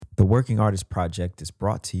The Working Artist Project is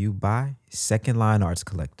brought to you by Second Line Arts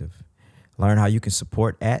Collective. Learn how you can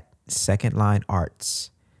support at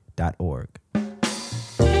secondlinearts.org.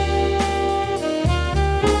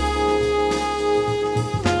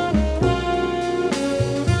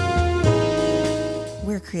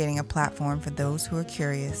 We're creating a platform for those who are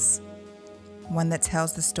curious, one that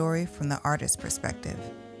tells the story from the artist's perspective.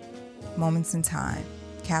 Moments in time,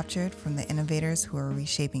 captured from the innovators who are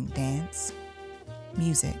reshaping dance,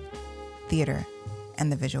 music, theater, and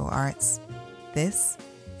the visual arts. This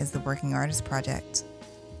is the Working Artist Project.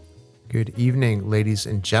 Good evening, ladies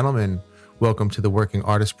and gentlemen. Welcome to the Working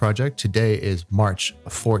Artist Project. Today is March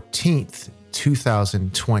 14th,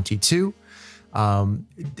 2022.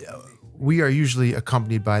 We are usually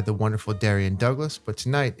accompanied by the wonderful Darian Douglas, but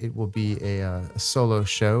tonight it will be a solo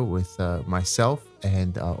show with myself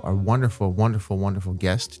and our wonderful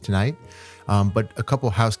guest tonight. But a couple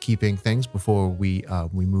housekeeping things before we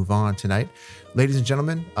move on tonight. Ladies and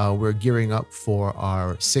gentlemen, we're gearing up for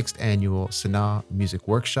our 6th annual Sanaa Music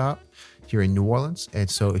Workshop here in New Orleans. And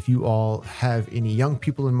so if you all have any young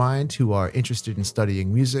people in mind who are interested in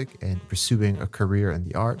studying music and pursuing a career in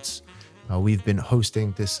the arts, we've been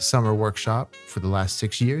hosting this summer workshop for the last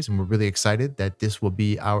 6 years, and we're really excited that this will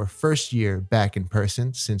be our first year back in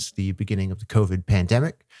person since the beginning of the COVID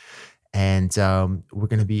pandemic. And we're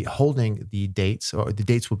going to be holding the dates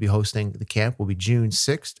we'll be hosting the camp will be June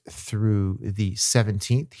 6th through the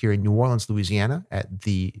 17th here in New Orleans, Louisiana at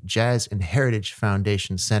the Jazz and Heritage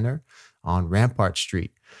Foundation Center on Rampart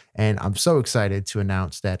Street. And I'm so excited to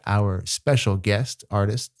announce that our special guest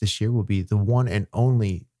artist this year will be the one and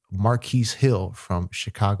only Marquise Hill from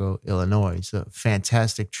Chicago, Illinois. He's a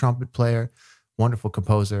fantastic trumpet player, wonderful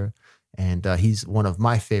composer, and he's one of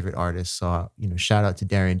my favorite artists. So, shout out to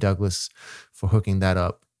Darian Douglas for hooking that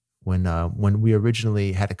up. When we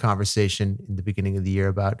originally had a conversation in the beginning of the year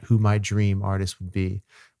about who my dream artist would be,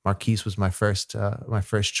 Marquise was my first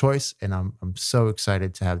choice, and I'm so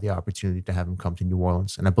excited to have the opportunity to have him come to New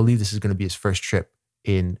Orleans. And I believe this is going to be his first trip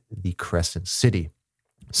in the Crescent City.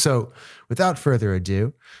 So without further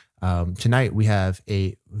ado, tonight we have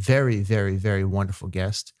a very, very, very wonderful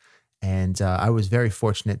guest. And I was very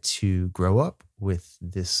fortunate to grow up with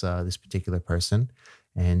this particular person.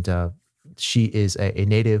 And she is a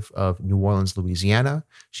native of New Orleans, Louisiana.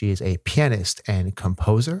 She is a pianist and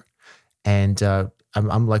composer. And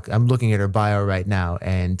I'm looking at her bio right now,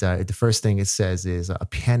 and the first thing it says is a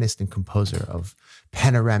pianist and composer of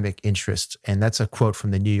panoramic interest, and that's a quote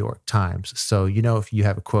from the New York Times. So if you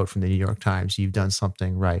have a quote from the New York Times, you've done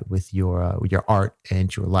something right with your art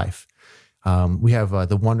and your life. We have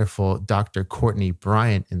the wonderful Dr. Courtney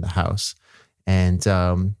Bryan in the house, and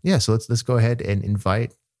so let's go ahead and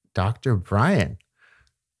invite Dr. Bryan.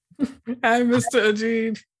 Hi, Mr.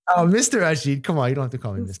 Ajid. Oh, Mr. Ajid. Come on, you don't have to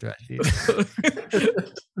call me Mr. Ajid.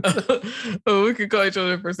 We could call each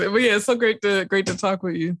other for a second. But yeah, it's so great to talk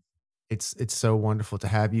with you. It's so wonderful to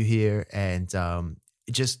have you here. And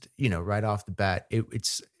just, right off the bat,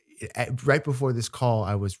 right before this call,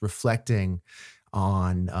 I was reflecting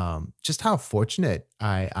on just how fortunate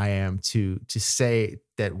I am to say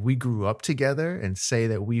that we grew up together and say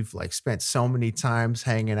that we've spent so many times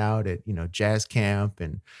hanging out at jazz camp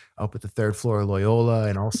and up at the 3rd floor of Loyola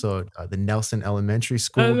and also the Nelson Elementary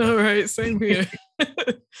School. I know, right? Same here.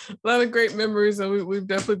 A lot of great memories, and we've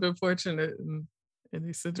definitely been fortunate in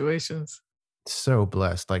these situations. So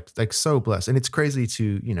blessed, like so blessed. And it's crazy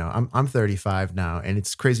to, I'm 35 now, and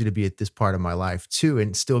it's crazy to be at this part of my life too,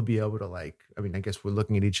 and still be able to I guess we're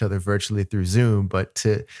looking at each other virtually through Zoom, but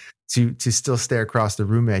to still stare across the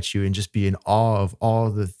room at you and just be in awe of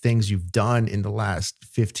all the things you've done in the last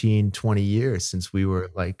 15, 20 years since we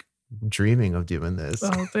were dreaming of doing this.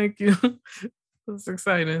 Oh, thank you. That's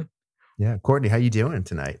exciting. Yeah. Courtney, how you doing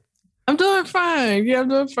tonight? I'm doing fine. Yeah, I'm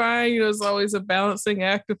doing fine. It's always a balancing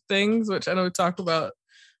act of things, which I know we talk about.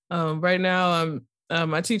 Right now,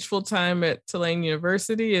 I teach full-time at Tulane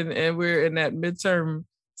University, and we're in that midterm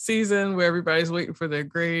season where everybody's waiting for their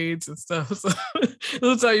grades and stuff. So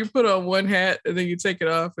that's how you put on one hat and then you take it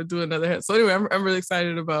off and do another hat. So anyway, I'm really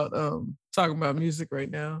excited about talking about music right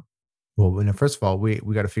now. Well, first of all, we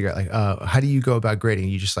got to figure out how do you go about grading?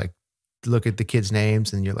 You just look at the kids'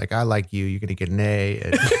 names and you're like, I like you. You're going to get an A.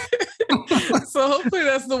 And so hopefully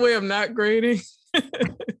that's the way I'm not grading.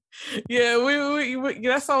 Yeah, we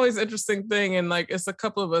that's always an interesting thing. And it's a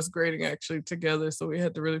couple of us grading actually together. So we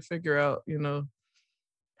had to really figure out,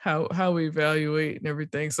 how we evaluate and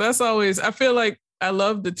everything. So that's always, I feel like I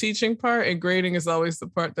love the teaching part, and grading is always the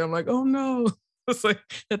part that I'm like, oh no. It's you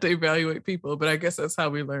have to evaluate people, but I guess that's how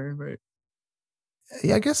we learn, right?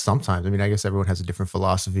 Yeah, I guess sometimes. I mean, I guess everyone has a different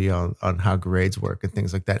philosophy on how grades work and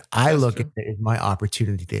things like that. I That's look at true. it as my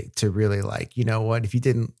opportunity to really like, you know what, if you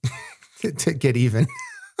didn't to get even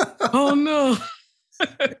Oh no.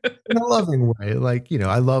 in a loving way. Like,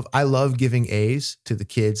 I love giving A's to the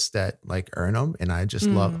kids that like earn them. And I just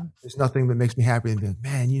love, Mm, there's nothing that makes me happy than being like,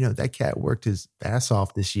 man, that cat worked his ass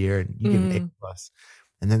off this year and you get an A mm. plus.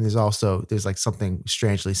 And then there's like something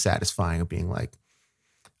strangely satisfying of being like,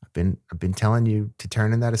 I've been telling you to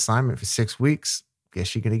turn in that assignment for 6 weeks.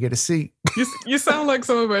 Guess you're gonna get a C. You sound like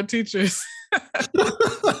some of our teachers.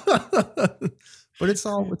 But it's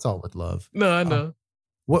all with love. No, I Um, know.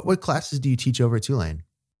 what classes do you teach over at Tulane?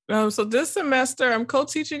 So this semester, I'm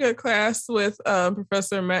co-teaching a class with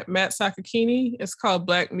Professor Matt Sakakini. It's called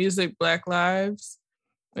Black Music, Black Lives.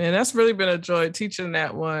 And that's really been a joy teaching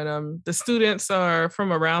that one. The students are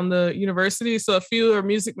from around the university. So a few are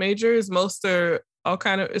music majors. Most are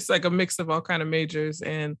it's like a mix of all kind of majors.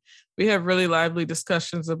 And we have really lively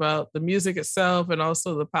discussions about the music itself and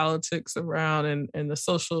also the politics around and the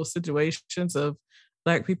social situations of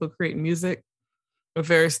Black people creating music of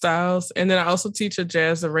various styles. And then I also teach a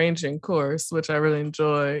jazz arranging course, which I really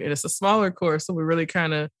enjoy. And it's a smaller course. So we really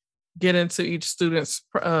kind of get into each student's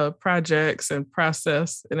projects and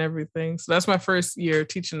process and everything. So that's my first year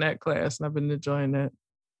teaching that class, and I've been enjoying that.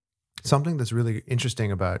 Something that's really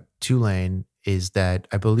interesting about Tulane is that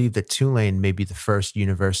I believe that Tulane may be the first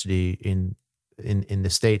university in the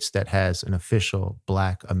States that has an official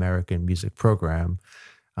Black American music program.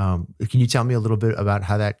 Can you tell me a little bit about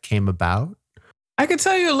how that came about? I can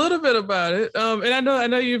tell you a little bit about it. And I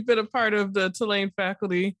know you've been a part of the Tulane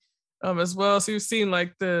faculty as well. So you've seen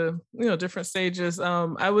like the, different stages.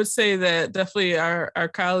 I would say that definitely our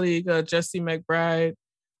colleague, Jesse McBride,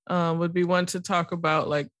 would be one to talk about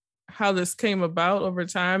like how this came about over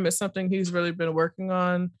time. It's something he's really been working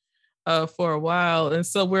on for a while. And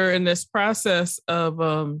so we're in this process of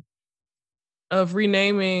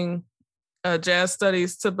renaming jazz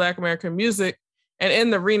studies to Black American music. And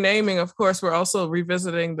in the renaming, of course, we're also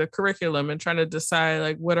revisiting the curriculum and trying to decide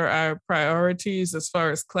like what are our priorities as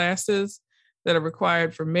far as classes that are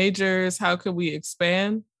required for majors. How can we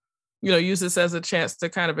expand? Use this as a chance to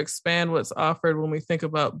kind of expand what's offered when we think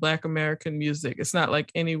about Black American music. It's not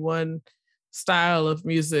like any one style of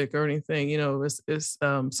music or anything. So this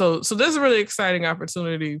is a really exciting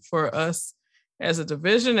opportunity for us as a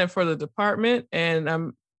division and for the department. And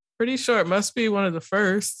I'm pretty sure it must be one of the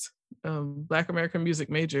first Black American music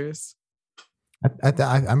majors.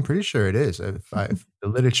 I'm pretty sure it is. If the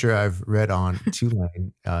literature I've read on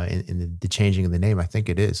Tulane in the changing of the name, I think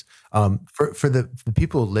it is. For the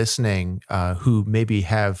people listening who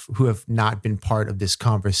have not been part of this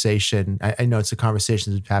conversation, I know it's a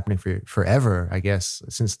conversation that's been happening for forever, I guess,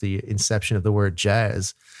 since the inception of the word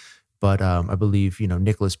jazz. But I believe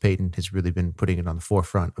Nicholas Payton has really been putting it on the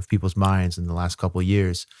forefront of people's minds in the last couple of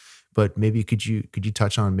years. But maybe could you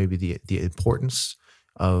touch on maybe the importance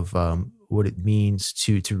of what it means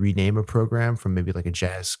to rename a program from maybe like a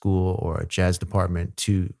jazz school or a jazz department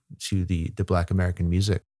to the Black American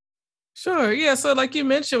music? Sure. Yeah. So like you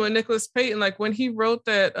mentioned with Nicholas Payton, like when he wrote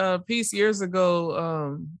that piece years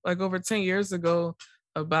ago, like over 10 years ago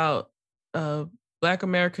about Black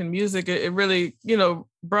American music, it really,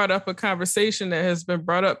 brought up a conversation that has been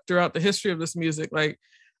brought up throughout the history of this music. Like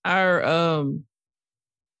our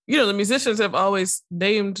the musicians have always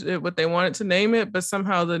named it what they wanted to name it, but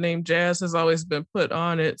somehow the name jazz has always been put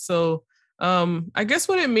on it. So I guess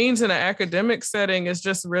what it means in an academic setting is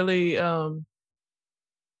just really,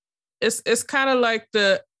 it's kind of like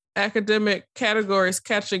the academic categories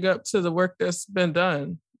catching up to the work that's been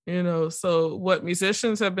done, so what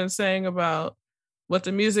musicians have been saying about what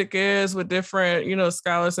the music is, what different,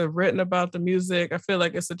 scholars have written about the music. I feel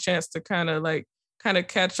like it's a chance to kind of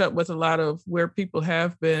catch up with a lot of where people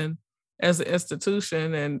have been as an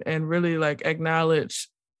institution and really like acknowledge,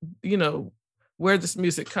 where this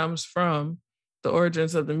music comes from, the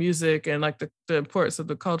origins of the music and like the importance of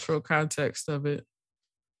the cultural context of it.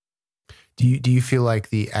 Do you feel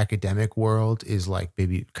like the academic world is like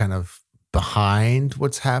maybe kind of behind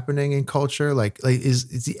what's happening in culture? Like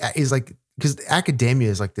is like, because academia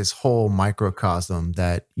is like this whole microcosm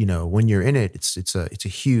that when you're in it, it's a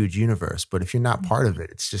huge universe. But if you're not part of it,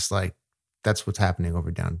 it's just like that's what's happening over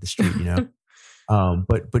down the street.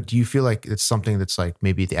 But do you feel like it's something that's like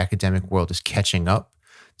maybe the academic world is catching up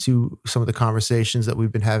to some of the conversations that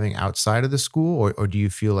we've been having outside of the school, or do you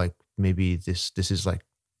feel like maybe this is like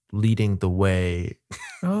leading the way?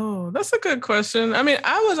 Oh, that's a good question. I mean,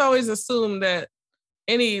 I was always assumed that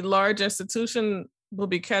any large institution will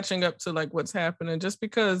be catching up to like what's happening just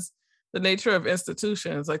because the nature of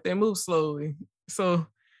institutions, like they move slowly. So,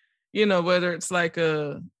 whether it's like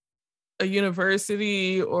a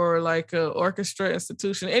university or like a orchestra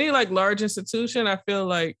institution, any like large institution, I feel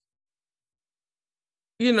like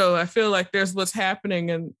there's what's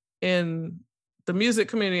happening in the music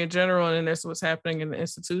community in general, and then there's what's happening in the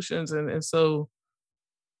institutions, and so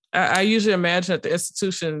I usually imagine that the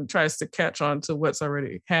institution tries to catch on to what's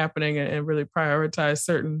already happening and really prioritize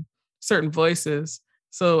certain voices.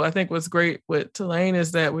 So I think what's great with Tulane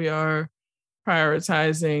is that we are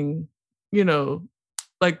prioritizing,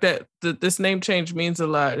 like that this name change means a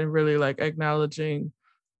lot, and really like acknowledging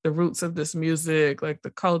the roots of this music, like the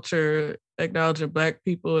culture, acknowledging Black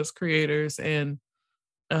people as creators, and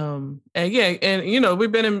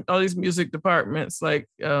we've been in all these music departments, like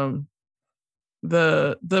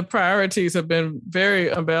the priorities have been very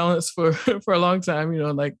unbalanced for a long time,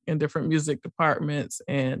 like in different music departments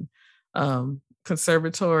and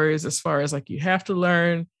conservatories, as far as like you have to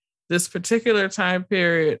learn this particular time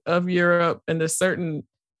period of Europe and there's certain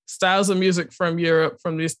styles of music from Europe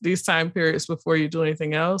from these time periods before you do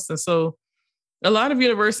anything else. And so a lot of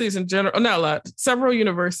universities in general, not a lot, several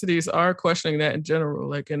universities are questioning that in general,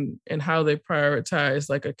 like in how they prioritize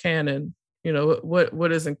like a canon,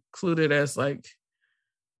 what is included as like,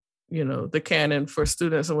 the canon for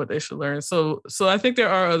students and what they should learn. So I think there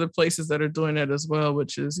are other places that are doing that as well,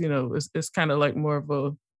 which is, it's kind of like more of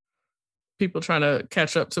a people trying to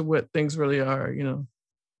catch up to what things really are,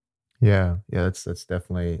 Yeah, that's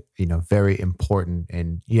definitely, very important.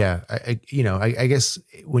 And yeah, I guess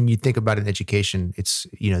when you think about an education, it's,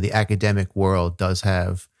 the academic world does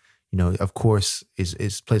have, of course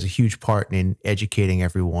is plays a huge part in educating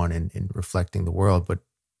everyone and reflecting the world, but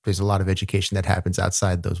there's a lot of education that happens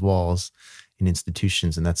outside those walls in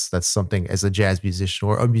institutions. And that's something, as a jazz musician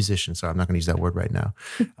or a musician, sorry, I'm not going to use that word right now.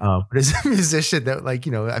 But as a musician, that like,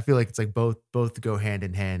 I feel like it's like both go hand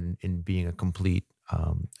in hand in being a complete,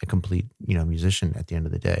 musician at the end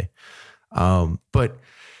of the day. But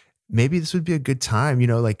maybe this would be a good time,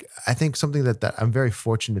 like I think something that I'm very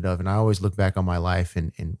fortunate of, and I always look back on my life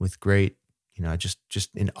and with great, just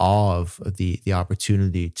in awe of the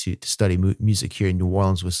opportunity to study music here in New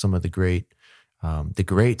Orleans with some of the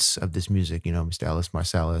greats of this music, Mr. Ellis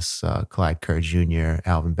Marsalis, Clyde Kerr Jr.,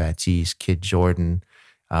 Alvin Batiste, Kid Jordan,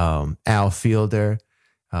 Al Fielder,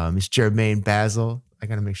 Miss Jermaine Basil. I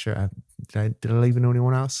got to make sure. Did I leave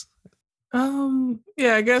anyone else?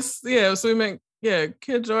 Yeah, I guess. Yeah. So we meant,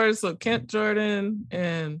 Kid Jordan. So Kent Jordan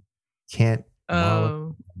and Kent.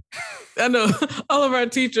 I know all of our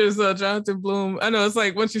teachers, Jonathan Bloom. I know it's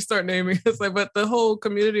like once you start naming, it's like, but the whole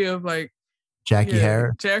community of like Jackie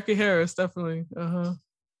Harris. Jackie Harris, definitely.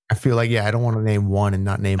 I feel like, I don't want to name one and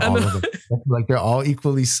not name all of them. I feel like they're all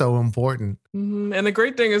equally so important. Mm-hmm. And the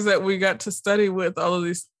great thing is that we got to study with all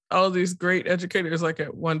of these great educators, like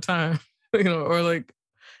at one time, or like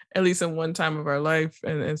at least in one time of our life.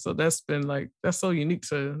 And so that's been like, that's so unique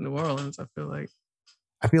to New Orleans, I feel like.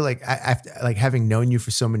 I like having known you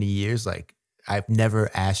for so many years, like I've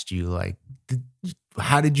never asked you like,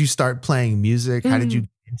 how did you start playing music? How did you get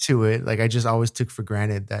into it? Like I just always took for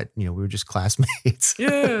granted that, we were just classmates.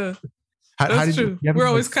 Yeah, that's true. We're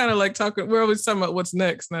always kind of like we're always talking about what's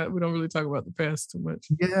next. We don't really talk about the past too much.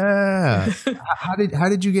 Yeah. How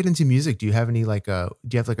did you get into music? Do you have any do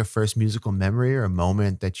you have like a first musical memory or a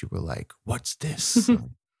moment that you were like, what's this?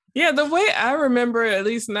 Yeah, the way I remember it, at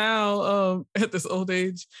least now at this old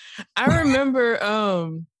age, I remember,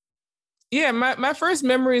 my first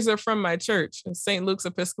memories are from my church, St. Luke's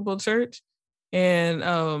Episcopal Church. And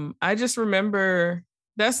I just remember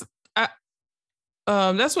that's what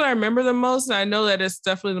I remember the most. And I know that it's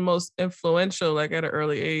definitely the most influential, like at an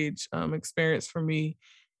early age experience for me.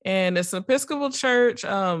 And it's an Episcopal church.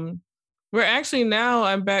 We're actually now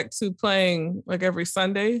I'm back to playing like every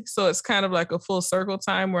Sunday. So it's kind of like a full circle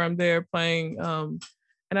time where I'm there playing. And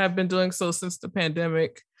I've been doing so since the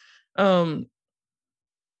pandemic. St.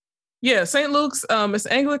 Luke's, it's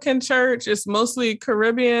Anglican church. It's mostly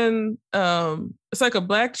Caribbean. It's like a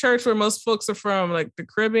Black church where most folks are from, like the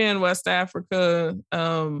Caribbean, West Africa,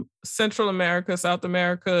 Central America, South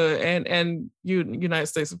America, and United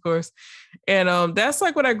States, of course. And that's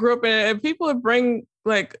like what I grew up in. And people bring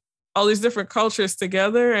like all these different cultures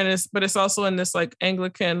together, and it's also in this like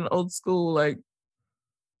Anglican old school like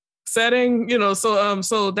setting,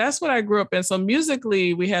 so that's what I grew up in. So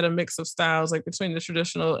musically we had a mix of styles, like between the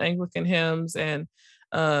traditional Anglican hymns and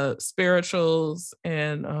spirituals,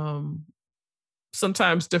 and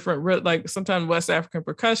sometimes different, like sometimes West African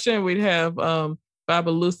percussion. We'd have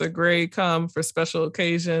Baba Luther Gray come for special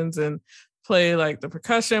occasions and play like the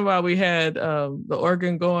percussion while we had the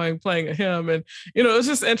organ going, playing a hymn. And, it's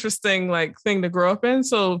just interesting like thing to grow up in.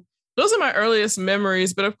 So those are my earliest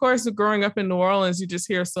memories. But of course, growing up in New Orleans, you just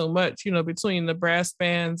hear so much, between the brass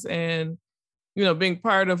bands and, being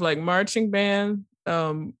part of like marching band.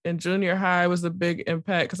 In junior high was a big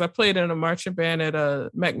impact because I played in a marching band at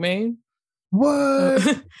McMain.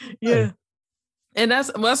 What? Yeah. And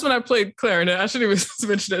that's when I played clarinet. I shouldn't even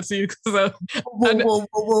mention that to you because Whoa.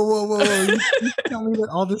 You tell me that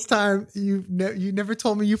all this time you never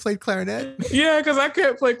told me you played clarinet? Yeah, because I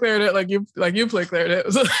can't play clarinet like you play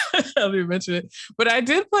clarinet. So I didn't even mention it. But I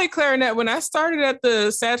did play clarinet when I started at the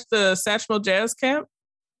Satchmo Jazz Camp.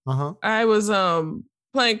 I was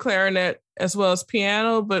playing clarinet as well as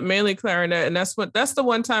piano, but mainly clarinet. And that's the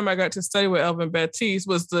one time I got to study with Elvin Baptiste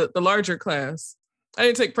was the larger class. I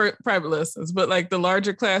didn't take private lessons, but like the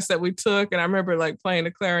larger class that we took. And I remember like playing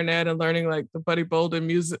the clarinet and learning like the Buddy Bolden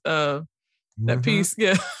music, that piece.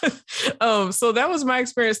 Yeah. So that was my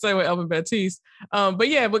experience studying with Elvin Baptiste.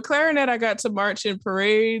 But clarinet, I got to march in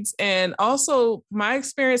parades. And also my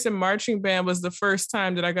experience in marching band was the first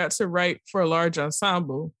time that I got to write for a large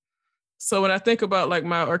ensemble. So when I think about like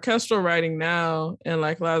my orchestral writing now and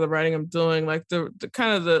like a lot of the writing I'm doing, like the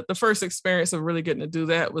kind of the first experience of really getting to do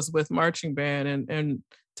that was with marching band and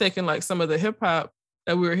taking like some of the hip hop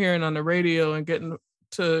that we were hearing on the radio and getting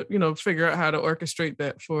to, figure out how to orchestrate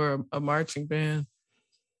that for a marching band.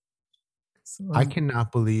 So, I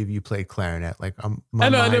cannot believe you played clarinet. Like I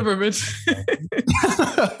know I never mentioned.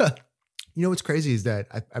 What's crazy is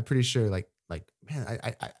that I'm pretty sure like man,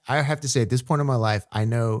 I have to say at this point in my life, I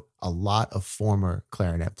know a lot of former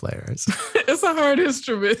clarinet players. It's a hard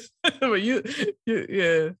instrument, but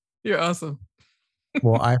you're awesome.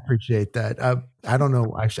 Well, I appreciate that. I don't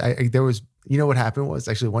know. Actually, there was, what happened was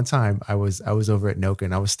actually one time I was over at NOCA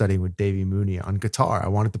and I was studying with Davey Mooney on guitar. I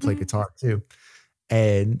wanted to play guitar too.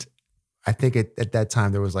 And I think at that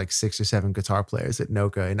time there was like 6 or 7 guitar players at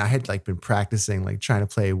NOCA. And I had like been practicing, like trying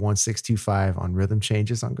to play 1-6-2-5 on rhythm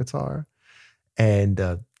changes on guitar. And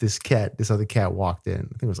this other cat walked in. I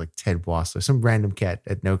think it was like Ted Wassler, some random cat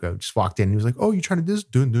at NOCA just walked in. And he was like, "Oh, you trying to do this?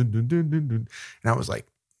 Dun, dun, dun, dun, dun, dun." And I was like,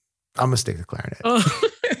 "I'm gonna stick to clarinet." Oh.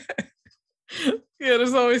 Yeah,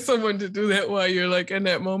 there's always someone to do that while you're like in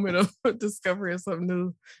that moment of discovering something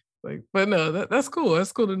new. Like, but no, that's cool.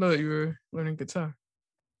 That's cool to know that you were learning guitar.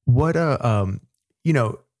 What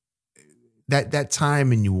that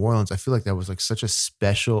time in New Orleans, I feel like that was like such a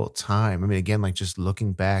special time. I mean, again, like just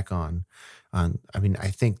looking back on, I mean, I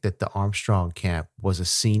think that the Armstrong camp was a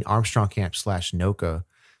scene. Armstrong camp / NOCA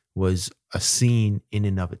was a scene in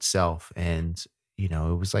and of itself. And, it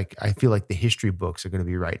was like, I feel like the history books are going to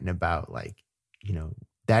be writing about like,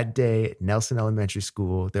 that day at Nelson Elementary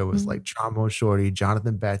School, there was like Trombone Shorty,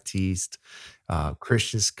 Jonathan Baptiste,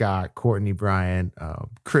 Christian Scott, Courtney Bryan,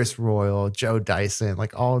 Chris Royal, Joe Dyson,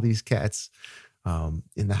 like all these cats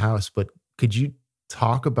in the house. But could you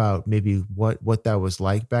talk about maybe what that was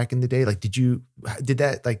like back in the day? Like, does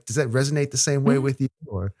that resonate the same way with you?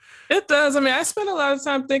 Or it does. I mean, I spent a lot of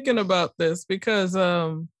time thinking about this because,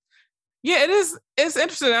 it's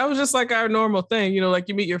interesting. I was just like our normal thing, like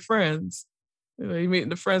you meet your friends, you meet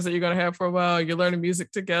the friends that you're going to have for a while, you're learning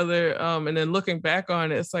music together. And then looking back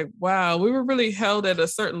on it, it's like, wow, we were really held at a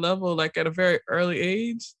certain level, like at a very early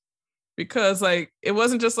age. Because like, it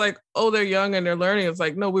wasn't just like, oh, they're young and they're learning. It's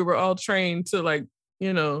like, no, we were all trained to like,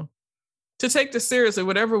 to take this seriously,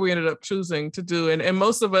 whatever we ended up choosing to do. And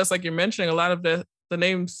most of us, like you're mentioning, a lot of the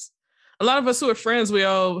names, a lot of us who are friends, we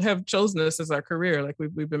all have chosen this as our career. Like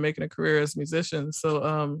we've been making a career as musicians.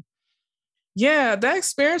 So, that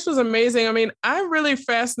experience was amazing. I mean, I'm really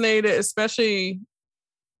fascinated, especially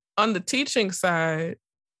on the teaching side.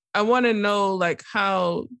 I want to know like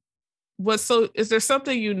is there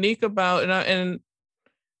something unique about, and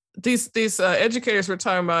these educators we're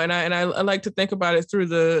talking about, and I like to think about it through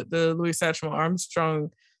the Louis Satchmo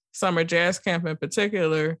Armstrong Summer Jazz Camp in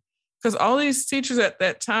particular, because all these teachers at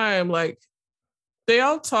that time, like they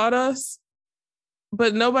all taught us,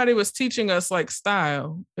 but nobody was teaching us like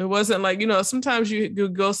style. It wasn't like, sometimes you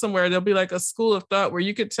go somewhere, there'll be like a school of thought where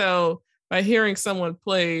you could tell by hearing someone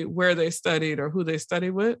play where they studied or who they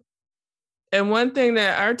studied with. And one thing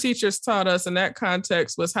that our teachers taught us in that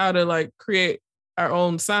context was how to like create our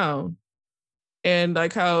own sound. And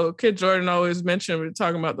like how Kid Jordan always mentioned, we're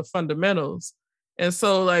talking about the fundamentals. And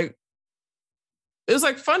so like, it was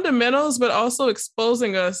like fundamentals, but also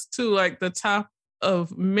exposing us to like the top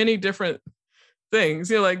of many different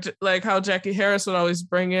things. Like how Jackie Harris would always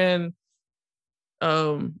bring in,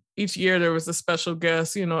 each year there was a special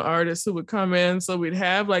guest, artist who would come in. So we'd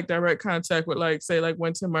have like direct contact with like, say like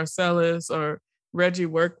Wynton Marsalis or Reggie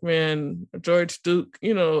Workman, George Duke,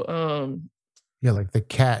 like the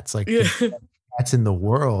cats, like cats in the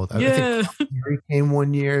world. I think Harry came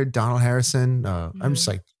one year, Donald Harrison. I'm just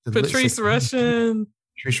like Patrice Rushen.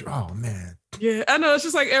 Oh man. Yeah, I know. It's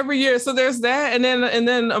just like every year. So there's that, and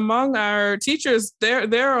then among our teachers,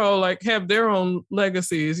 they're all like have their own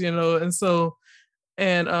legacies, and so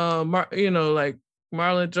and like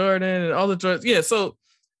Marlon Jordan and all the Jordans. Yeah, so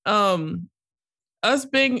us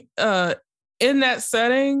being in that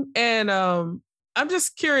setting, and I'm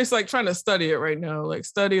just curious, like trying to study it right now, like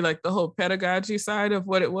study like the whole pedagogy side of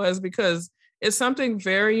what it was, because it's something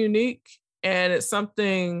very unique, and it's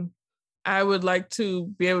something I would like to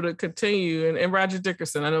be able to continue. And Roger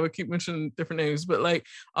Dickerson, I know we keep mentioning different names, but like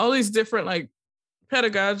all these different like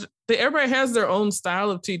pedagogy, everybody has their own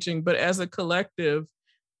style of teaching, but as a collective,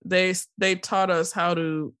 they taught us how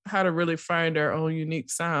to really find our own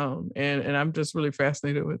unique sound. And I'm just really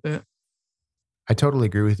fascinated with that. I totally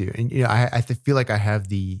agree with you. And, I feel like I have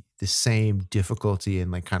the same difficulty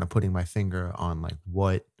in like kind of putting my finger on like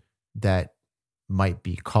what that might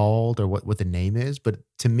be called or what the name is. But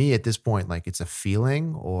to me at this point, like it's a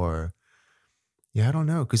feeling or, I don't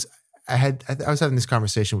know. Cause I was having this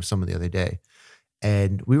conversation with someone the other day,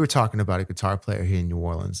 and we were talking about a guitar player here in New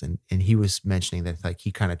Orleans. And he was mentioning that like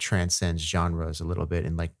he kind of transcends genres a little bit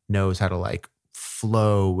and like knows how to like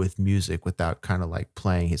flow with music without kind of like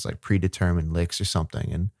playing his like predetermined licks or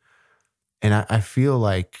something. And I feel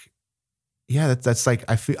like, that's like,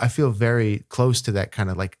 I feel very close to that kind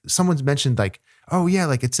of like someone's mentioned like, oh yeah,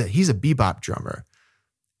 like he's a bebop drummer.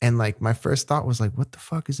 And like my first thought was like, what the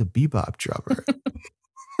fuck is a bebop drummer?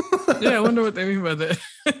 Yeah, I wonder what they mean by that.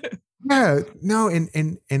 Yeah, no,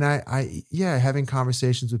 and I having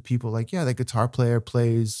conversations with people like, the guitar player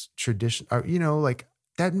plays tradition, or, like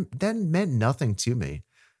that meant nothing to me.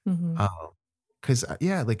 Mm-hmm. Cause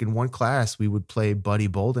like in one class we would play Buddy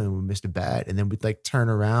Bolden with Mr. Bat, and then we'd like turn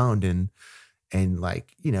around and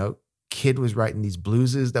like, Kid was writing these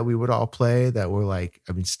blueses that we would all play that were like,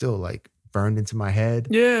 I mean, still like burned into my head.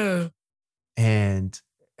 Yeah. And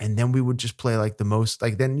then we would just play like the most,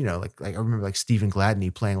 like then, like I remember like Stephen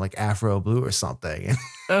Gladney playing like Afro Blue or something.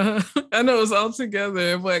 I know it was all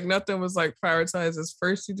together. Like nothing was like prioritized as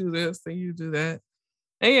first you do this, then you do that.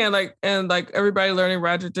 And like everybody learning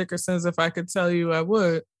Roger Dickerson's If I Could Tell You, I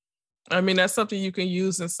Would. I mean, that's something you can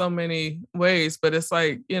use in so many ways, but it's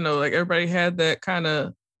like, like everybody had that kind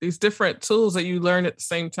of these different tools that you learn at the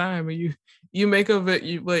same time, and you make of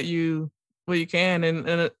it what you can.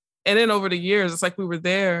 And then over the years, it's like we were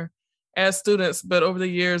there as students, but over the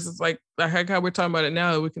years, it's like how we're talking about it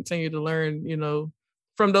now, we continue to learn,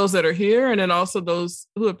 from those that are here. And then also those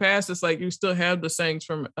who have passed, it's like you still have the sayings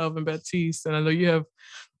from Elvin Baptiste. And I know you have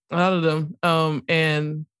a lot of them.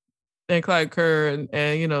 And Clyde Kerr, and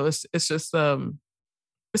it's just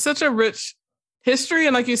it's such a rich history.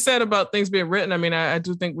 And like you said about things being written, I mean, I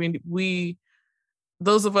do think we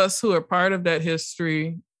those of us who are part of that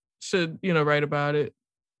history should write about it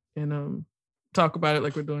and talk about it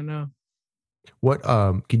like we're doing now. What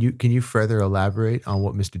can you further elaborate on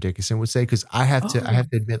what Mr. Dickerson would say? Because I have to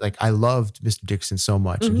admit, like I loved Mr. Dickerson so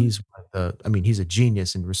much, and he's he's a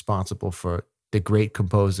genius and responsible for the great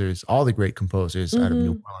composers, all the great composers out of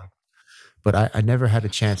New Orleans. But I never had a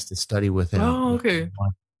chance to study with him. Oh, okay.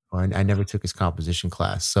 Or I never took his composition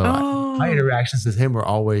class. So my interactions with him were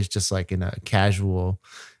always just like in a casual,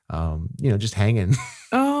 just hanging.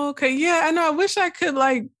 Oh, okay. Yeah, I know. I wish I could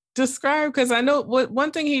like describe, because I know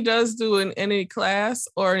one thing he does do in any class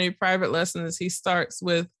or any private lesson is he starts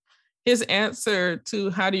with his answer to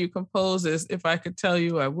how do you compose is If I Could Tell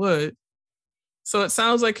You, I Would. So it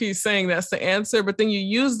sounds like he's saying that's the answer, but then you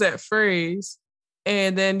use that phrase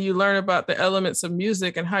and then you learn about the elements of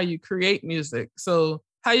music and how you create music. So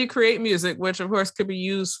how you create music, which of course could be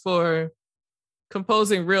used for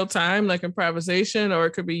composing real time, like improvisation, or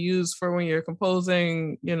it could be used for when you're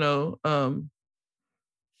composing,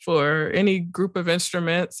 for any group of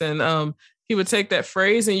instruments. And he would take that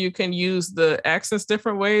phrase and you can use the accents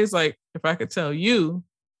different ways. Like, if I could tell you,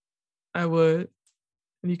 I would.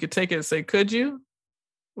 And you could take it and say, could you?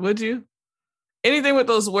 Would you? Anything with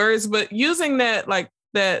those words, but using that, like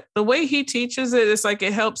that, the way he teaches it, it's like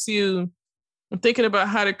it helps you thinking about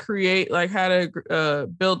how to create, like how to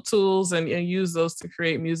build tools and use those to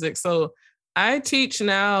create music. So I teach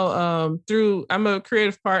now I'm a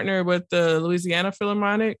creative partner with the Louisiana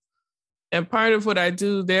Philharmonic. And part of what I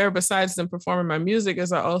do there, besides them performing my music,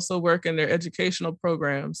 is I also work in their educational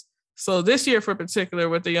programs. So this year, for particular,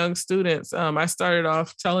 with the young students, I started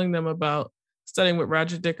off telling them about studying with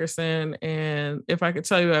Roger Dickerson, and If I Could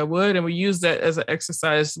Tell You, I Would. And we use that as an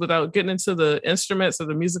exercise without getting into the instruments or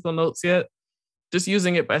the musical notes yet. just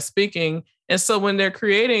using it by speaking. And so when they're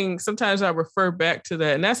creating, sometimes I refer back to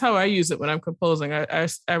that. And that's how I use it when I'm composing. I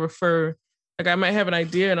refer, like I might have an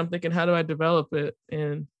idea and I'm thinking, how do I develop it?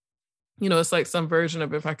 And, it's like some version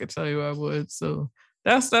of If I Could Tell You, I Would. So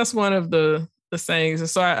that's one of the sayings. And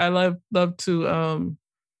so I love to,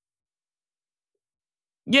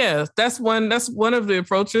 that's one of the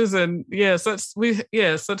approaches. And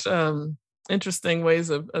such interesting ways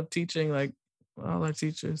of teaching, like all our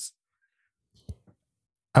teachers.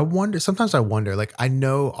 Sometimes I wonder, like, I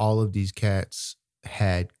know all of these cats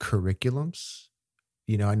had curriculums.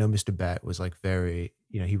 I know Mr. Batt was like very,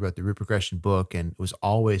 he wrote the root progression book and was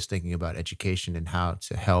always thinking about education and how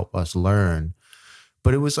to help us learn.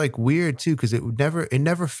 But it was like weird too, because it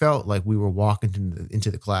never felt like we were walking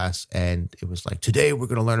into the class and it was like, today we're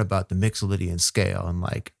going to learn about the Mixolydian scale. And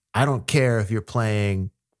like, I don't care if you're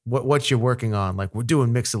playing what you're working on, like we're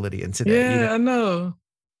doing Mixolydian today. Yeah, I know.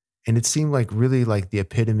 And it seemed like really like the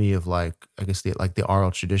epitome of like, I guess the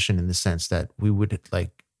oral tradition, in the sense that we would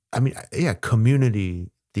like,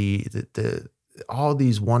 community, the all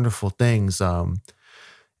these wonderful things.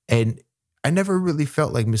 And I never really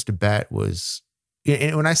felt like Mr. Batt was,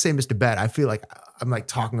 and when I say Mr. Batt, I feel like I'm like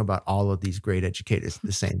talking about all of these great educators at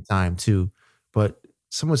the same time too. But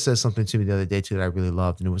someone said something to me the other day too that I really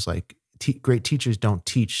loved. And it was like, great teachers don't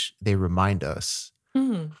teach, they remind us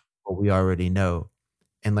what we already know.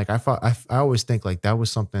 And like, I always think like that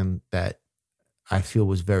was something that I feel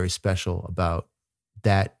was very special about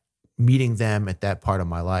that, meeting them at that part of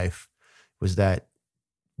my life, was that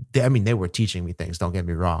they were teaching me things, don't get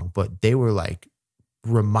me wrong, but they were like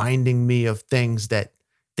reminding me of things that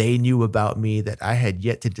they knew about me that I had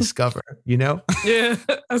yet to discover, Yeah,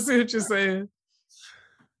 I see what you're saying.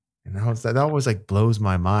 And that always like blows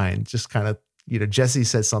my mind. Just kind of, Jesse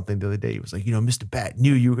said something the other day. He was like, Mr. Batt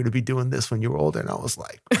knew you were going to be doing this when you were older. And I was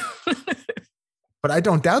like, but I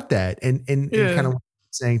don't doubt that. And kind of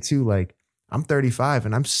saying too, like, I'm 35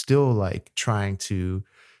 and I'm still like trying to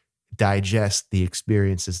digest the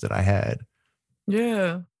experiences that I had.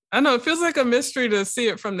 Yeah. I know it feels like a mystery to see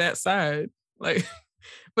it from that side. Like,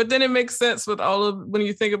 but then it makes sense with when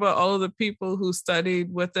you think about all of the people who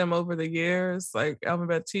studied with them over the years, like Alvin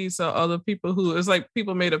Baptiste, all the people who, it's like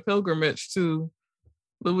people made a pilgrimage to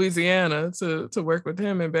Louisiana to work with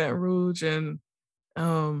him in Baton Rouge. And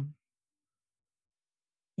I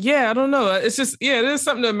don't know. It's just, it is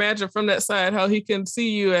something to imagine from that side, how he can see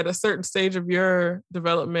you at a certain stage of your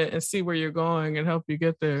development and see where you're going and help you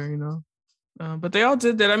get there, But they all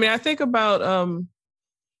did that. I mean, I think about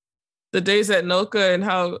the days at NOCA and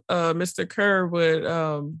how Mr. Kerr would,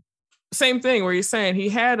 same thing where he's saying he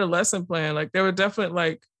had a lesson plan. Like there were definite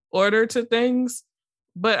like order to things,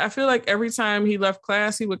 but I feel like every time he left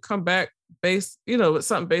class, he would come back with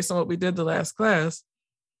something based on what we did the last class.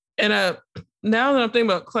 And now that I'm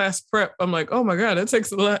thinking about class prep, I'm like, oh my God, it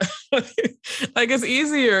takes a lot. Like it's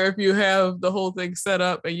easier if you have the whole thing set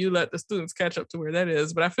up and you let the students catch up to where that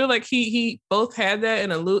is. But I feel like he both had that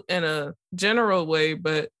in a general way.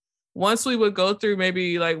 But once we would go through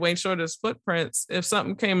maybe like Wayne Shorter's footprints, if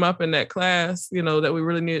something came up in that class, that we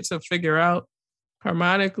really needed to figure out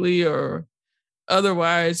harmonically or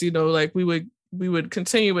otherwise, like we would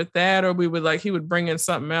continue with that, or he would bring in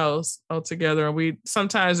something else altogether. And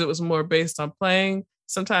sometimes it was more based on playing.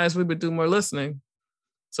 Sometimes we would do more listening.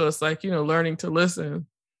 So it's like, learning to listen.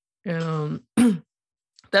 And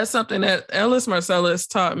that's something that Ellis Marcellus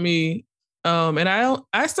taught me. And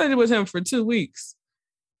I studied with him for 2 weeks,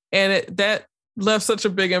 and that left such a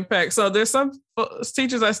big impact. So there's some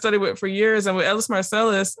teachers I studied with for years, and with Ellis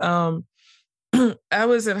Marcellus, I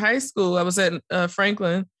was in high school. I was at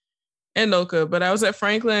Franklin and NOCA, but I was at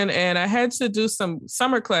Franklin and I had to do some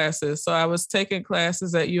summer classes. So I was taking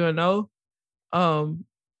classes at UNO.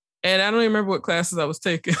 And I don't even remember what classes I was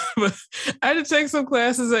taking, but I had to take some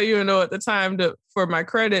classes at UNO at the time for my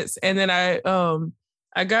credits. And then I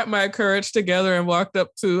got my courage together and walked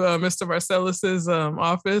up to Mr. Marcellus's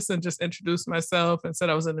office and just introduced myself and said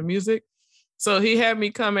I was into music. So he had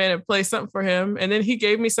me come in and play something for him. And then he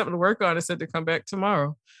gave me something to work on and said to come back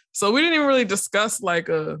tomorrow. So we didn't even really discuss like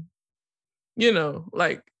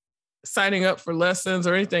like signing up for lessons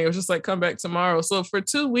or anything. It was just like, come back tomorrow. So for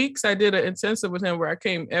 2 weeks, I did an intensive with him where I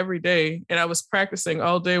came every day and I was practicing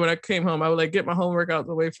all day. When I came home, I would like get my homework out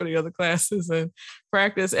the way for the other classes and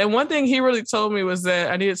practice. And one thing he really told me was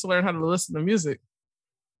that I needed to learn how to listen to music.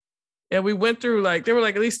 And we went through there were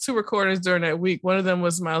like at least 2 recordings during that week. One of them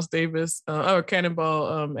was Miles Davis, or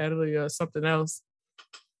Cannonball Adderley, something else.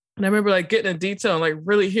 And I remember like getting in detail and like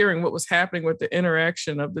really hearing what was happening with the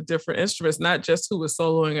interaction of the different instruments, not just who was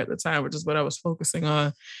soloing at the time, which is what I was focusing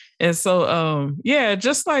on. And so,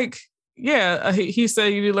 just like he said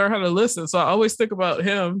you need to learn how to listen. So I always think about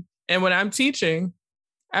him. And when I'm teaching,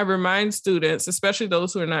 I remind students, especially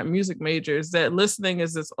those who are not music majors, that listening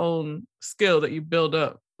is its own skill that you build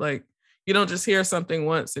up. Like, you don't just hear something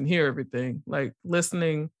once and hear everything. Like,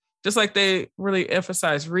 listening, just like they really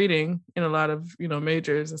emphasize reading in a lot of,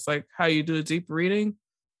 majors, it's like how you do a deep reading.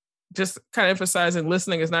 Just kind of emphasizing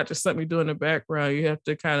listening is not just something you do in the background. You have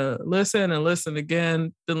to kind of listen and listen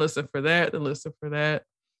again, then listen for that, then listen for that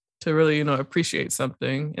to really, appreciate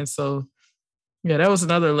something. And so, yeah, that was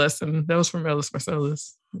another lesson. That was from Ellis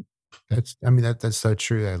Marsalis. That's so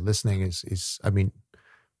true. That listening is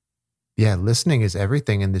listening is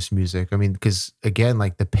everything in this music. I mean, because again,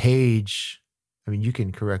 like the page, I mean, you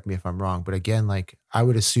can correct me if I'm wrong, but again, like I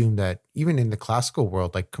would assume that even in the classical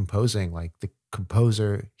world, like composing, like the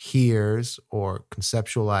composer hears or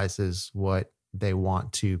conceptualizes what they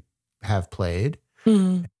want to have played,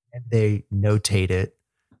 and they notate it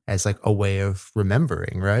as like a way of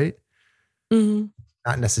remembering, right? Mm-hmm.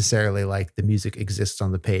 Not necessarily like the music exists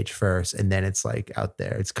on the page first and then it's like out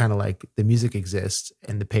there. It's kind of like the music exists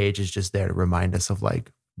and the page is just there to remind us of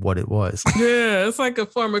like what it was. Yeah, it's like a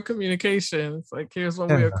form of communication. It's like, here's one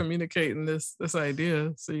way of communicating this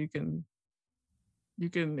idea so you can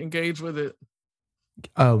engage with it.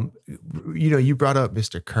 You brought up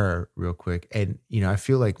Mr. Kerr real quick, and I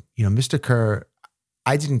feel like Mr. Kerr,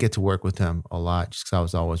 I didn't get to work with him a lot just because I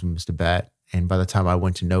was always with Mr. Bat. And by the time I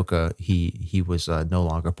went to NOCA, he was no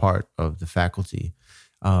longer part of the faculty.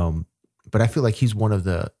 But I feel like he's one of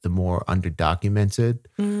the more underdocumented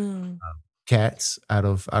cats out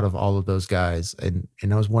of all of those guys. And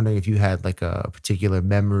I was wondering if you had like a particular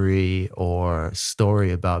memory or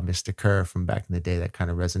story about Mr. Kerr from back in the day that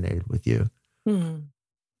kind of resonated with you. I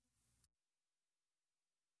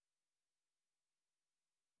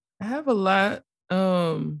have a lot.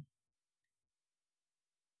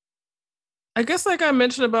 I guess like I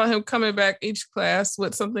mentioned about him coming back each class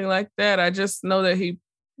with something like that, I just know that he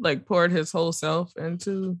like poured his whole self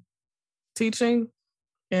into teaching.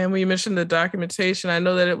 And when you mentioned the documentation, I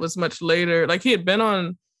know that it was much later. Like he had been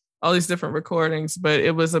on all these different recordings, but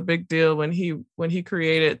it was a big deal when he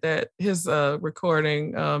created that his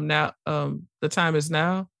recording now The Time Is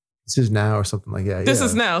Now. This Is Now or something like that. This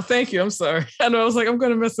Is Now. Thank you. I'm sorry. I know I was like, I'm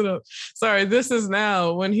going to mess it up. Sorry. This Is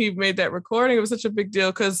Now. When he made that recording, it was such a big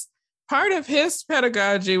deal because part of his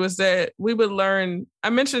pedagogy was that we would learn. I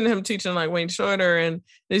mentioned him teaching like Wayne Shorter, and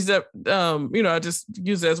he's I just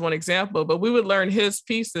use it as one example, but we would learn his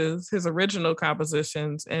pieces, his original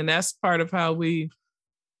compositions. And that's part of how he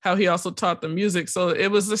also taught the music. So it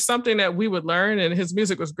was just something that we would learn, and his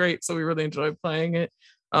music was great. So we really enjoyed playing it.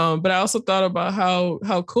 But I also thought about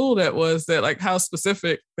how cool that was, that like how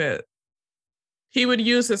specific that he would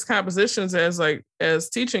use his compositions as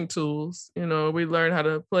teaching tools. We learned how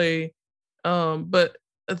to play. But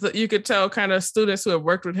you could tell kind of students who have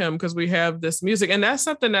worked with him because we have this music. And that's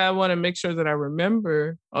something that I want to make sure that I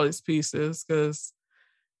remember all these pieces because,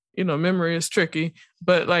 memory is tricky.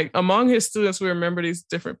 But like among his students, we remember these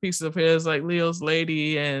different pieces of his, like Leo's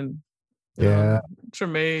Lady and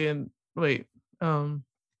Treme and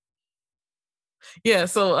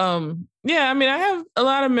So, I mean, I have a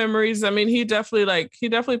lot of memories. I mean, he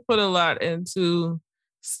definitely put a lot into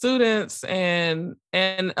students and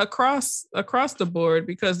across the board,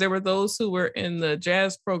 because there were those who were in the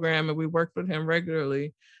jazz program and we worked with him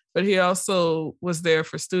regularly, but he also was there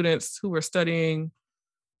for students who were studying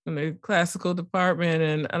in the classical department.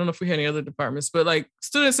 And I don't know if we had any other departments, but like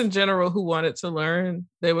students in general who wanted to learn,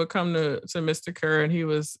 they would come to Mr. Kerr, and he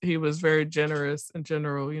was very generous in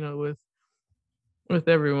general, with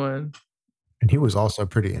everyone. And he was also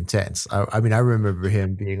pretty intense. I mean, I remember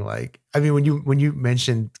him being like, I mean, when you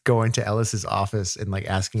mentioned going to Ellis's office and like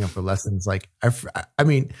asking him for lessons, like, I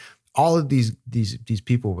mean, all of these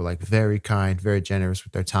people were like very kind, very generous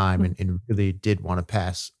with their time, and really did want to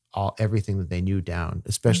pass everything that they knew down,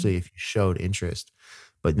 especially if you showed interest.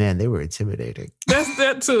 But man, they were intimidating. That's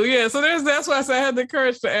that too. Yeah. So that's why I had the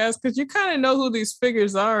courage to ask, because you kind of know who these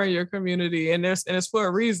figures are in your community, and it's for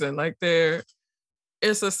a reason. Like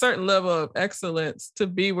it's a certain level of excellence to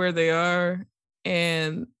be where they are.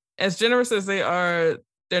 And as generous as they are,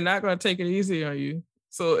 they're not going to take it easy on you.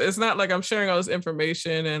 So it's not like I'm sharing all this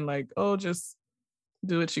information and like, oh, just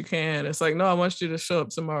do what you can. It's like, no, I want you to show up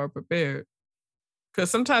tomorrow prepared. Because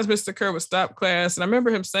sometimes Mr. Kerr would stop class. And I remember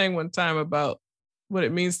him saying one time about what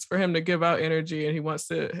it means for him to give out energy, and he wants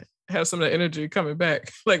to have some of that energy coming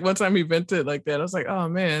back. Like one time he vented like that. I was like, oh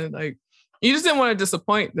man, like you just didn't want to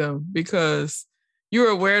disappoint them, because you were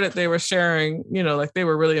aware that they were sharing, like they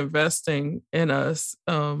were really investing in us.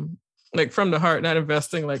 like from the heart, not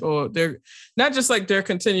investing like, oh, they're not just like they're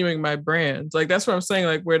continuing my brand. Like that's what I'm saying,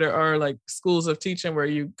 like where there are like schools of teaching where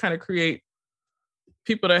you kind of create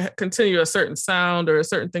people that continue a certain sound or a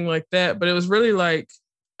certain thing like that. But it was really like,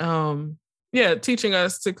 teaching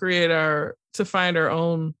us to to find our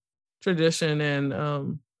own tradition. And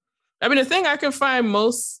I mean, the thing I can find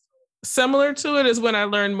most similar to it is when I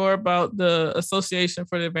learned more about the Association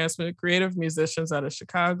for the Advancement of Creative Musicians out of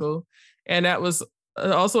Chicago. And that was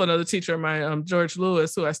also another teacher of mine, George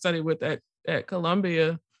Lewis, who I studied with at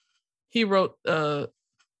Columbia. He wrote the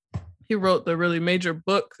really major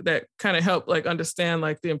book that kind of helped like understand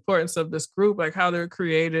like the importance of this group, like how they're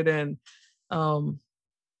created, and like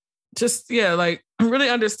really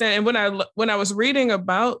understand. And when I was reading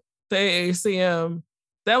about the AACM,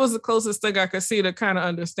 that was the closest thing I could see to kind of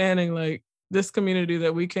understanding like this community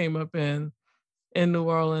that we came up in New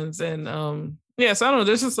Orleans. And so I don't know,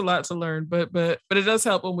 there's just a lot to learn, but it does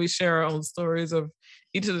help when we share our own stories of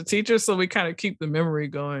each of the teachers, so we kind of keep the memory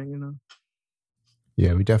going, you know.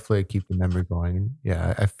 Yeah, we definitely keep the memory going.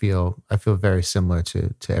 Yeah, I feel very similar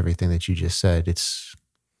to everything that you just said. It's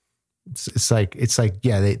like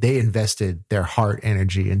they invested their heart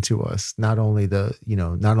energy into us. Not only the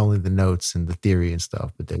notes and the theory and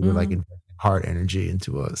stuff, but they were like investing heart energy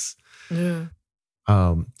into us. Yeah.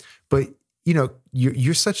 But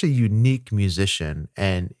you're such a unique musician,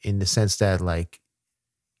 and in the sense that like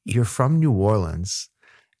you're from New Orleans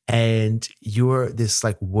and you're this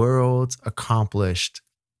like world accomplished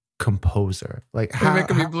composer. Like you're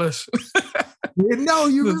making me blush. No,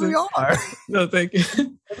 you really are. No, thank you.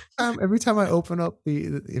 Every time I open up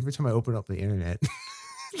the internet,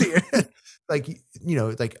 I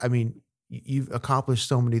mean, you've accomplished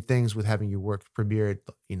so many things with having your work premiered,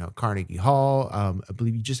 Carnegie Hall. I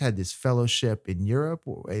believe you just had this fellowship in Europe.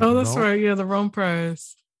 That's right. Yeah, the Rome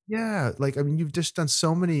Prize. Yeah, like I mean, you've just done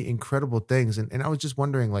so many incredible things, and I was just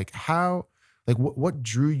wondering, like, how, like, what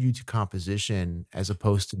drew you to composition as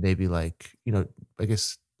opposed to maybe like, I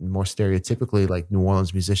guess more stereotypically, like New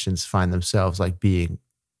Orleans musicians find themselves like being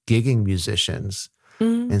gigging musicians.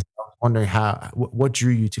 And so I was wondering what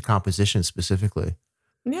drew you to composition specifically?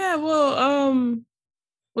 Yeah, well,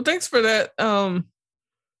 thanks for that.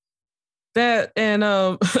 Let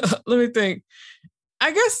me think.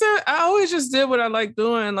 I guess that I always just did what I like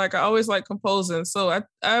doing. Like I always like composing. So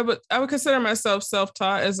I would consider myself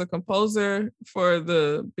self-taught as a composer for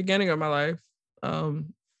the beginning of my life.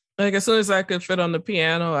 Like as soon as I could fit on the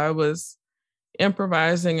piano, I was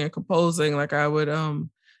improvising and composing. Like I would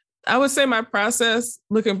say my process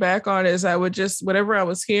looking back on it is I would just, whatever I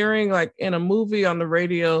was hearing, like in a movie on the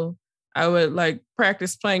radio, I would like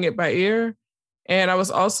practice playing it by ear. And I was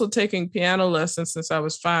also taking piano lessons since I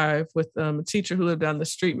was 5 with a teacher who lived down the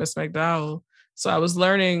street, Miss McDowell. So I was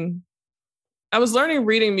learning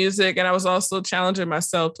reading music, and I was also challenging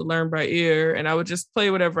myself to learn by ear. And I would just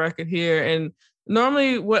play whatever I could hear. And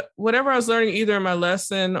normally whatever I was learning, either in my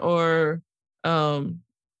lesson or on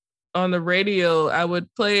the radio, I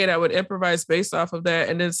would play it, I would improvise based off of that.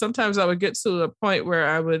 And then sometimes I would get to a point where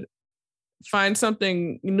I would find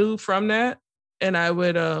something new from that. And I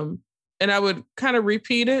would kind of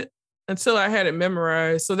repeat it until I had it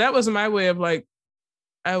memorized. So that was my way of like,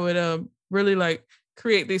 I would really like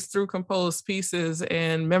create these through composed pieces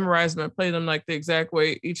and memorize them and play them like the exact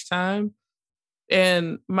way each time.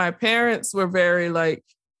 And my parents were very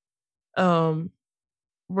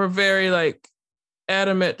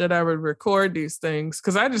adamant that I would record these things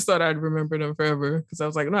because I just thought I'd remember them forever because I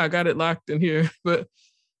was like, no, I got it locked in here. But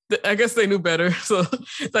I guess they knew better. So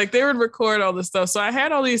like they would record all this stuff. So I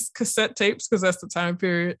had all these cassette tapes because that's the time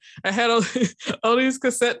period. I had all these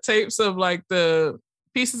cassette tapes of like the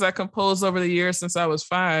pieces I composed over the years since I was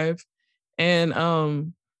 5. And I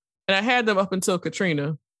had them up until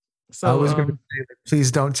Katrina. So I was going to say,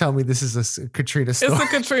 please don't tell me this is a Katrina story. It's a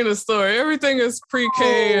Katrina story. Everything is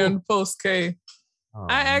pre-K and post-K.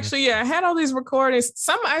 I had all these recordings.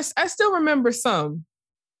 Some I still remember some.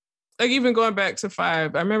 Like even going back to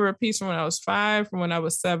 5, I remember a piece from when I was 5, from when I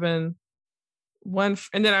was 7, and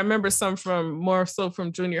then I remember some more so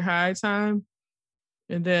from junior high time.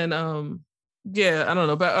 And then, I don't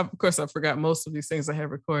know, but of course I forgot most of these things I have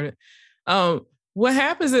recorded. What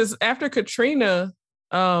happens is after Katrina,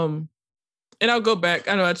 and I'll go back.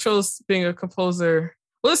 I know I chose being a composer.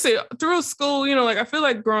 Well, let's see, through school, like I feel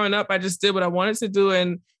like growing up, I just did what I wanted to do.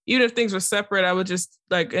 And even if things were separate, I would just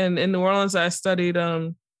like, in New Orleans, I studied,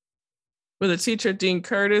 with a teacher, Dean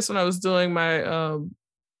Curtis, when I was doing my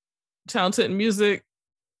talented in music.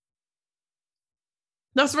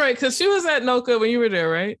 That's right, because she was at NOCA when you were there,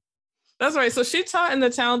 right? That's right. So she taught in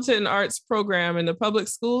the Talented and Arts program in the public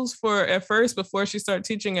schools at first, before she started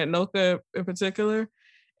teaching at NOCA in particular.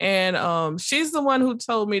 And she's the one who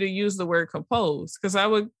told me to use the word compose, because I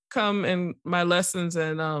would come in my lessons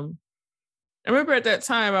and I remember at that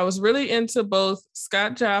time I was really into both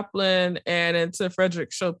Scott Joplin and into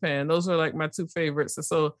Frederick Chopin. Those were like my two favorites. And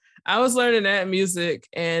so I was learning that music,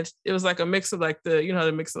 and it was like a mix of like the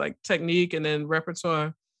mix of like technique and then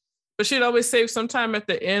repertoire. But she'd always save some time at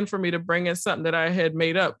the end for me to bring in something that I had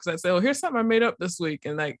made up. Cause I'd say, oh, here's something I made up this week.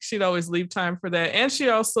 And like, she'd always leave time for that. And she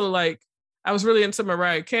also I was really into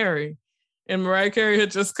Mariah Carey, and Mariah Carey had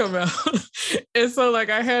just come out. And so like,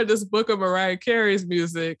 I had this book of Mariah Carey's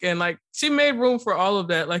music, and like, she made room for all of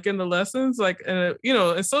that, like in the lessons, like, and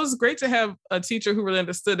so it's great to have a teacher who really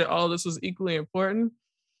understood that all this was equally important.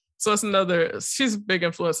 So she's a big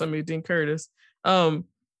influence on me, Dean Curtis.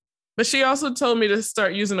 But she also told me to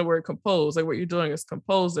start using the word compose, like what you're doing is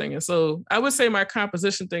composing. And so I would say my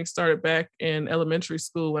composition thing started back in elementary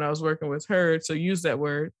school when I was working with her to use that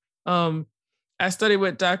word. I studied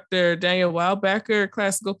with Dr. Daniel Wildbacker,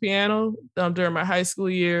 classical piano, during my high school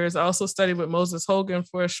years. I also studied with Moses Hogan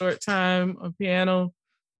for a short time on piano.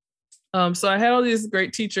 So I had all these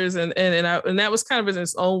great teachers, and that was kind of in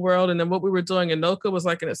its own world. And then what we were doing in NOCA was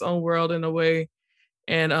like in its own world in a way.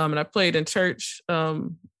 And I played in church.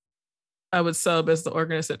 I would sub as the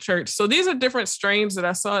organist at church. So these are different strains that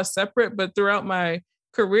I saw as separate, but throughout my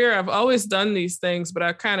career, I've always done these things, but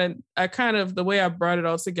I kind of, the way I brought it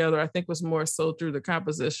all together, I think was more so through the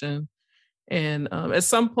composition. And at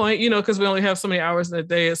some point, because we only have so many hours in a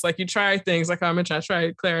day, it's like you try things, like I mentioned, I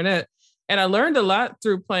tried clarinet, and I learned a lot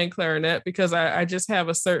through playing clarinet because I just have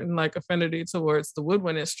a certain like affinity towards the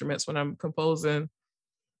woodwind instruments when I'm composing.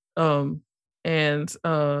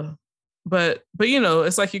 But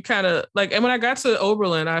it's like you kind of like, and when I got to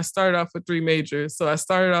Oberlin, I started off with three majors. So I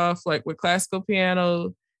started off like with classical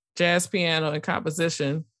piano, jazz piano, and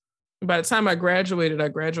composition. By the time I graduated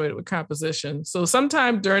with composition. So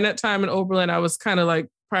sometime during that time in Oberlin, I was kind of like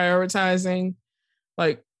prioritizing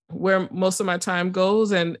like where most of my time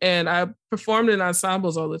goes. And I performed in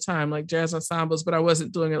ensembles all the time, like jazz ensembles, but I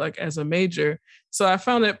wasn't doing it like as a major. So I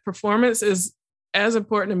found that performance is as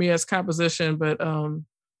important to me as composition. But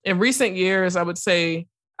in recent years, I would say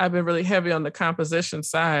I've been really heavy on the composition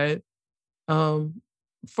side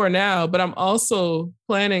for now, but I'm also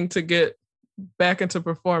planning to get back into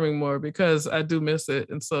performing more because I do miss it.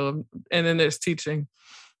 And then there's teaching.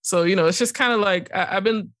 So, it's just kind of like,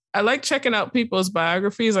 I like checking out people's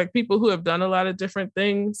biographies, like people who have done a lot of different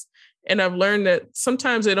things. And I've learned that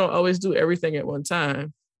sometimes they don't always do everything at one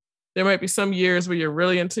time. There might be some years where you're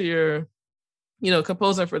really into your,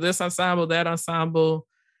 composing for this ensemble, that ensemble.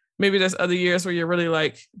 Maybe there's other years where you're really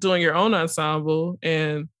like doing your own ensemble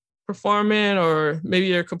and performing, or maybe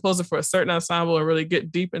you're composing for a certain ensemble and really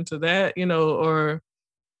get deep into that, or,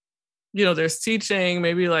 there's teaching,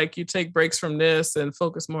 maybe like you take breaks from this and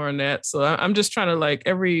focus more on that. So I'm just trying to like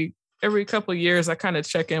every couple of years, I kind of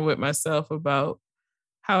check in with myself about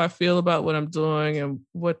how I feel about what I'm doing and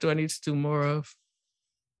what do I need to do more of.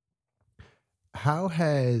 How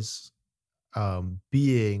has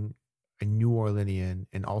being a New Orleanian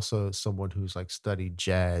and also someone who's like studied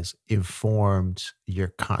jazz informed your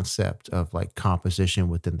concept of like composition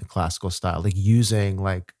within the classical style, like using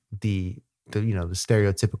like the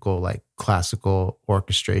stereotypical like classical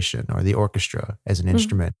orchestration or the orchestra as an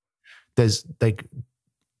instrument?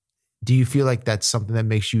 Do you feel like that's something that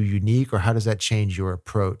makes you unique, or how does that change your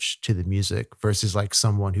approach to the music versus like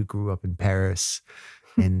someone who grew up in Paris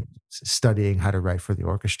and studying how to write for the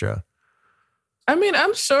orchestra? I mean,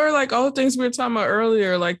 I'm sure like all the things we were talking about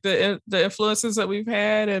earlier, like the influences that we've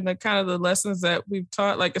had and the kind of the lessons that we've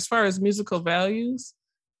taught, like as far as musical values,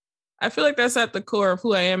 I feel like that's at the core of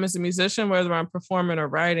who I am as a musician, whether I'm performing or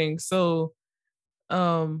writing. So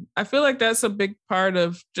I feel like that's a big part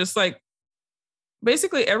of just like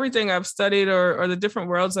basically everything I've studied or the different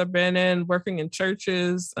worlds I've been in, working in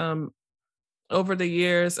churches over the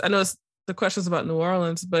years. I know the question's about New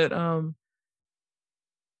Orleans, but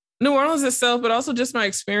New Orleans itself, but also just my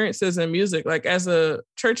experiences in music, like as a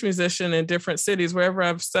church musician in different cities, wherever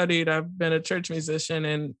I've studied, I've been a church musician,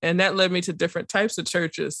 and that led me to different types of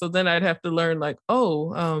churches. So then I'd have to learn like,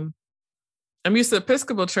 I'm used to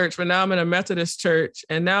Episcopal church, but now I'm in a Methodist church,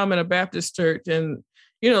 and now I'm in a Baptist church, and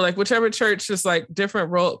like whichever church is like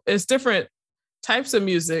different role, it's different types of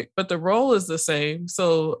music, but the role is the same.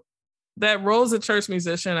 So that role as a church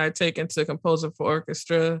musician, I take into composing for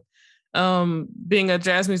orchestra. Being a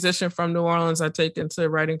jazz musician from New Orleans, I take into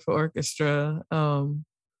writing for orchestra.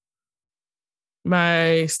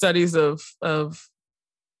 My studies of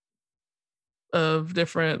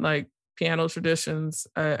different like piano traditions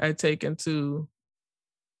I take into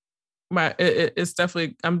it's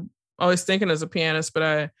definitely, I'm always thinking as a pianist, but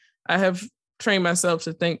I have trained myself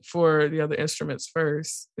to think for the other instruments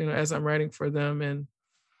first, as I'm writing for them. And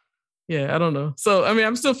yeah, I don't know. So, I mean,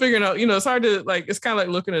 I'm still figuring out, it's hard to it's kind of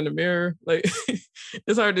like looking in the mirror. Like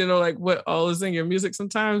it's hard to know like what all is in your music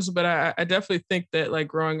sometimes, but I definitely think that like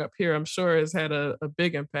growing up here, I'm sure has had a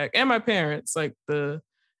big impact. And my parents,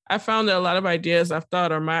 I found that a lot of ideas I've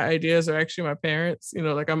thought are my ideas are actually my parents.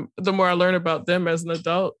 The more I learn about them as an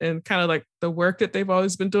adult and kind of like the work that they've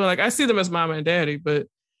always been doing, like I see them as mama and daddy, but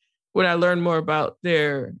when I learn more about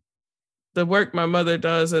the work my mother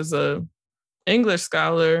does as a English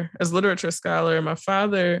scholar, as literature scholar, and my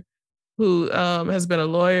father, who has been a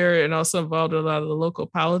lawyer and also involved in a lot of the local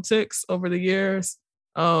politics over the years,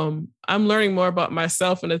 I'm learning more about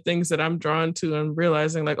myself and the things that I'm drawn to and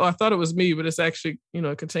realizing like, oh, I thought it was me, but it's actually,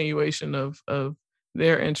 a continuation of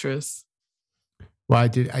their interests. Well, I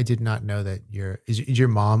did not know that is your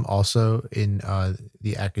mom also in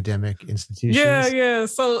the academic institutions? Yeah.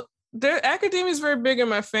 So academia is very big in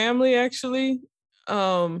my family, actually.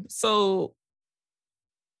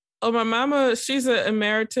 My mama, she's an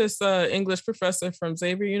emeritus English professor from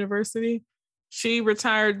Xavier University. She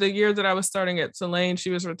retired the year that I was starting at Tulane. She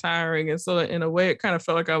was retiring. And so in a way, it kind of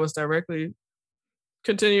felt like I was directly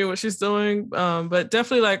continuing what she's doing. But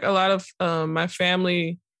definitely like a lot of my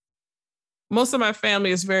family, most of my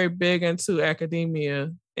family is very big into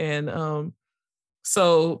academia. And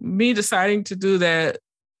so me deciding to do that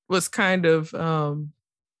was kind of, having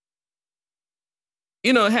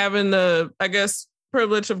the, I guess,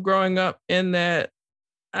 privilege of growing up in that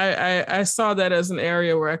I saw that as an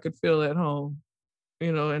area where I could feel at home,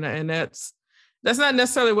 and that's not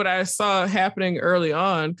necessarily what I saw happening early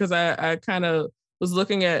on, because I kind of was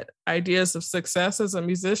looking at ideas of success as a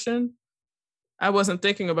musician. I wasn't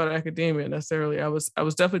thinking about academia necessarily. I was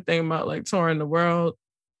definitely thinking about like touring the world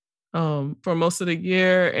for most of the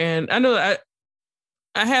year. And I know that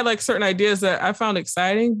I had like certain ideas that I found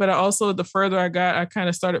exciting, but the further I got, I kind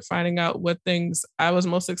of started finding out what things I was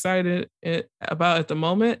most excited about at the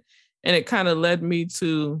moment. And it kind of led me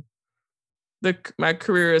to my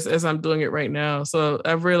career as I'm doing it right now. So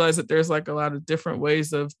I've realized that there's like a lot of different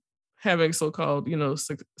ways of having so-called,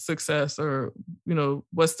 success, or,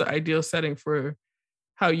 what's the ideal setting for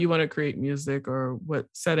how you want to create music, or what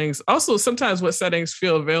settings, also sometimes what settings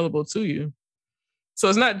feel available to you. So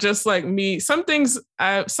it's not just like me. Some things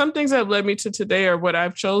have led me to today are what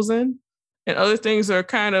I've chosen. And other things are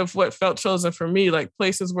kind of what felt chosen for me, like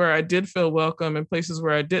places where I did feel welcome and places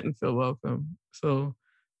where I didn't feel welcome. So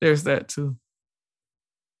there's that too.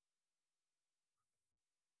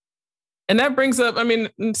 And that brings up, I mean,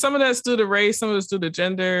 some of that's due to race, some of it's due to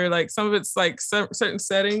gender, like some of it's like certain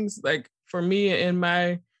settings, like for me in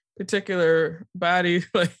my particular body,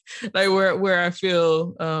 like where I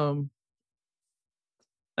feel,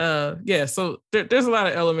 so there's a lot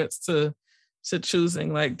of elements to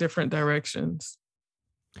choosing like different directions.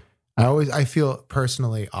 I feel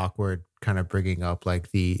personally awkward kind of bringing up like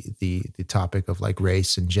the topic of like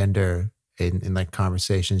race and gender in like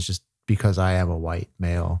conversations, just because I am a white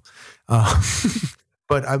male.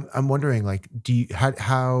 But I'm wondering, like,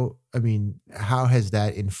 how has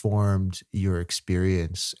that informed your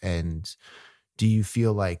experience, and do you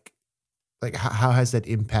feel like how has that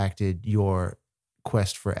impacted your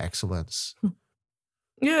quest for excellence?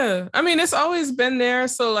 Yeah, I mean, it's always been there.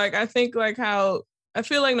 So like, I think like how I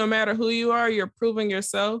feel like no matter who you are, you're proving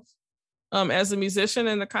yourself as a musician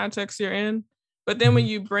in the context you're in. But then when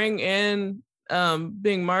you bring in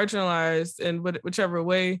being marginalized in whichever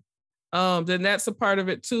way, then that's a part of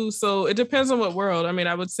it too. So it depends on what world. I mean,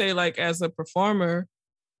 I would say like as a performer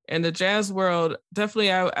in the jazz world,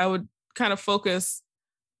 definitely I would kind of focus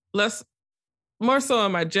more so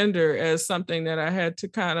on my gender as something that I had to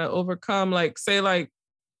kind of overcome. Like say like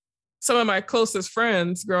some of my closest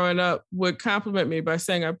friends growing up would compliment me by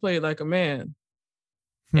saying I played like a man.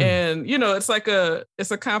 And, it's like it's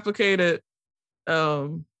a complicated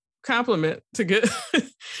compliment to get,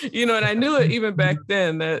 and I knew it even back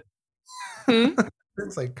then that.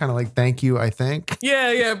 It's like kind of like, thank you, I think.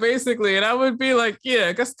 Yeah, basically. And I would be like,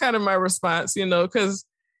 yeah, that's kind of my response, because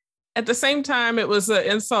at the same time, it was an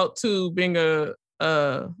insult to being at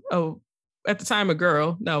the time, a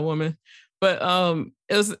girl, now a woman. But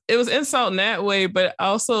it was insult in that way, but I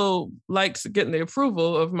also liked getting the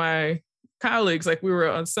approval of my colleagues. Like we were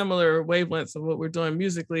on similar wavelengths of what we're doing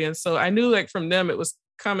musically. And so I knew like from them, it was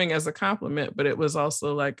coming as a compliment, but it was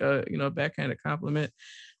also like a, backhanded compliment,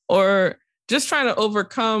 or just trying to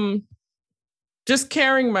overcome just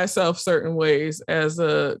carrying myself certain ways as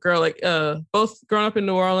a girl, like both growing up in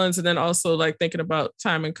New Orleans and then also like thinking about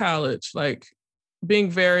time in college, like being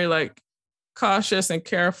very like cautious and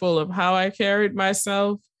careful of how I carried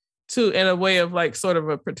myself in a way of like sort of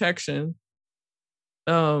a protection.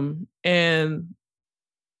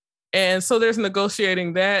 And so there's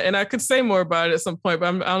negotiating that, and I could say more about it at some point, but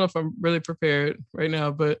I don't know if I'm really prepared right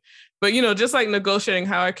now. But just like negotiating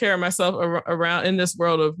how I carry myself around in this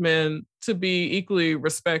world of men to be equally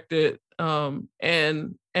respected,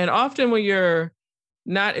 and often when you're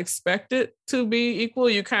not expected to be equal,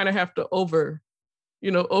 you kind of have to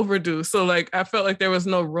overdo. So like I felt like there was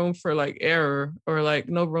no room for like error or like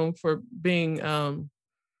no room for being,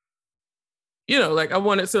 like I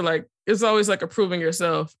wanted to like. It's always like approving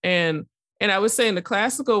yourself. And I would say in the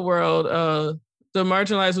classical world, the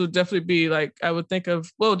marginalized would definitely be like, I would think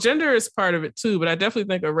of, well, gender is part of it too, but I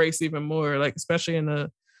definitely think of race even more, like, especially in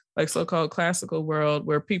the like so-called classical world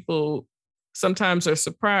where people sometimes are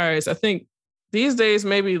surprised. I think these days,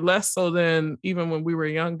 maybe less so than even when we were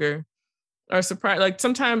younger, are surprised. Like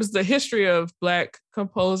sometimes the history of Black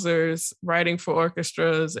composers writing for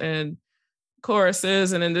orchestras and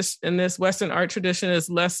choruses and in this Western art tradition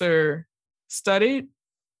is lesser studied.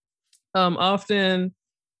 Often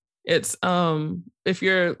it's if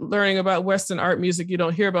you're learning about Western art music, you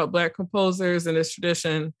don't hear about Black composers in this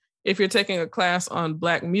tradition. If you're taking a class on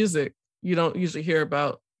Black music, you don't usually hear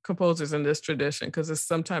about composers in this tradition because it's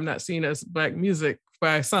sometimes not seen as Black music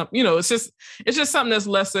by some, it's just something that's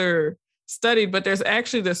lesser studied, but there's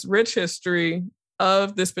actually this rich history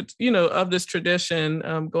of this, of this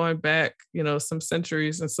tradition going back, some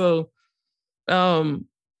centuries. And so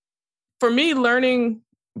for me, learning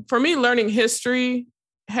history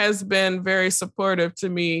has been very supportive to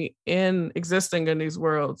me in existing in these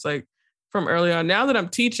worlds, like from early on. Now that I'm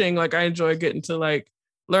teaching, like I enjoy getting to like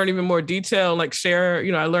learn even more detail and like share,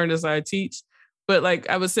 I learn as I teach. But like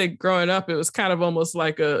I would say growing up, it was kind of almost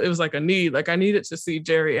like a need. Like I needed to see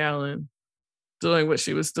Jerry Allen doing what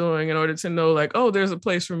she was doing in order to know like, oh, there's a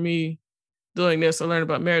place for me doing this. I learned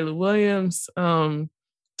about Mary Lou Williams, to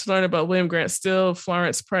learn about William Grant Still,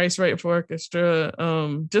 Florence Price writing for orchestra.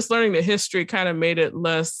 Just learning the history kind of made it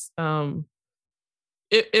less,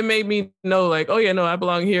 it made me know like, oh yeah, no, I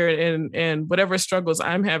belong here. And whatever struggles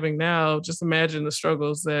I'm having now, just imagine the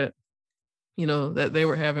struggles that, that they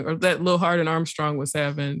were having or that Lil Hardin Armstrong was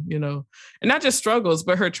having, and not just struggles,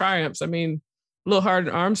 but her triumphs. I mean, Lil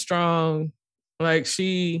Hardin Armstrong, like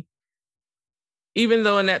she, even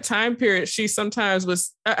though in that time period, she sometimes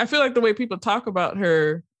was, I feel like the way people talk about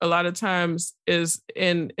her a lot of times is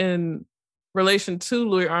in relation to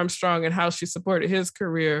Louis Armstrong and how she supported his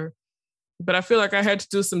career. But I feel like I had to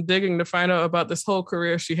do some digging to find out about this whole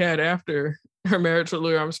career she had after her marriage with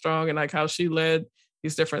Louis Armstrong and like how she led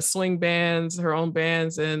these different swing bands, her own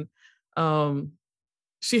bands. And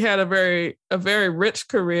she had a very rich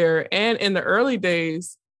career. And in the early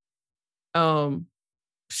days,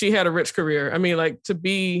 she had a rich career. I mean, like to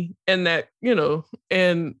be in that,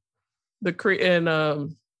 in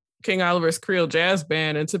King Oliver's Creole Jazz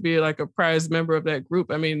Band and to be like a prize member of that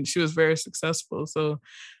group. I mean, she was very successful. So,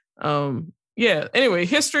 yeah. Anyway,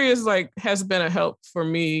 history has been a help for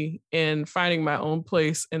me in finding my own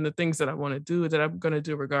place in the things that I want to do that I'm going to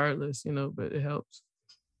do regardless, but it helps.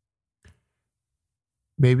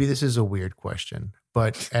 Maybe this is a weird question,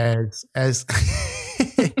 but as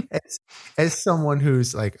as someone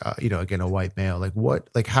who's like, again, a white male,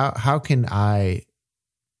 like how can I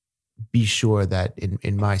be sure that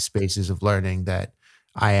in my spaces of learning that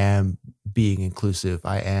I am being inclusive,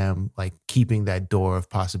 I am like keeping that door of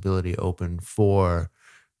possibility open for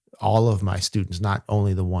all of my students, not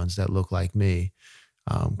only the ones that look like me.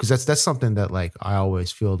 Because that's something that like I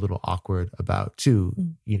always feel a little awkward about too,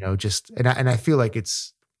 and I feel like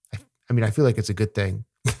I feel like it's a good thing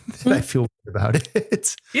that I feel good about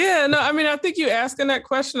it. Yeah, no, I mean, I think you asking that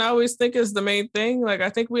question, I always think is the main thing. Like, I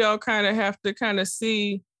think we all kind of have to kind of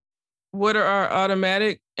see what are our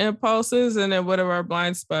automatic impulses and then what are our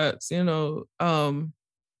blind spots, because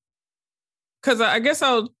I guess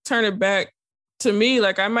I'll turn it back to me.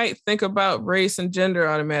 Like I might think about race and gender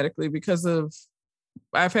automatically because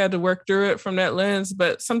I've had to work through it from that lens,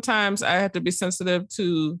 but sometimes I have to be sensitive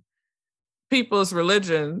to people's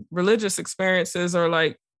religious experiences or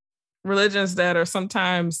like religions that are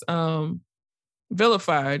sometimes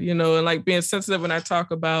vilified, and like being sensitive when I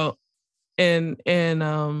talk about in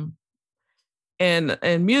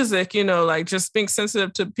music, like just being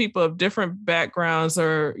sensitive to people of different backgrounds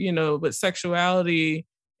or, with sexuality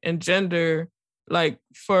and gender, like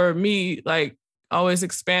for me, like always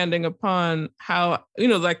expanding upon how,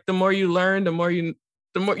 like the more you learn, the more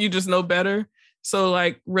you just know better. So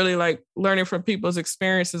like really like learning from people's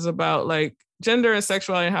experiences about like gender and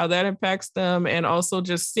sexuality and how that impacts them. And also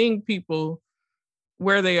just seeing people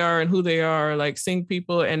where they are and who they are, like seeing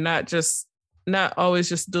people and not always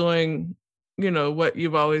just doing, what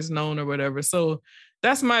you've always known or whatever. So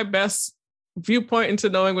that's my best viewpoint into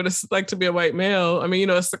knowing what it's like to be a white male. I mean,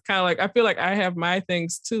 it's kind of like, I feel like I have my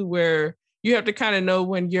things too, where you have to kind of know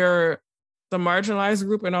when you're the marginalized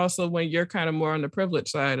group and also when you're kind of more on the privileged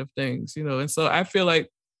side of things, And so I feel like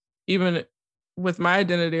even with my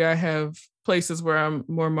identity, I have places where I'm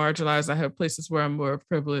more marginalized. I have places where I'm more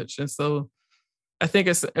privileged. And so I think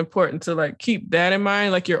it's important to like keep that in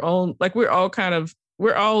mind, like your own, like we're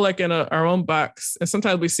all like in our own box. And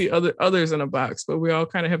sometimes we see others in a box, but we all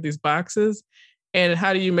kind of have these boxes. And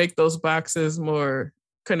how do you make those boxes more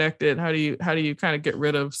connected? How do you kind of get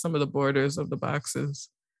rid of some of the borders of the boxes?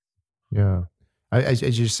 Yeah.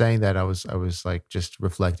 As you're saying that, I was like just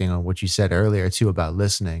reflecting on what you said earlier too about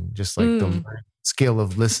listening, just like the skill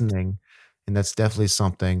of listening. And that's definitely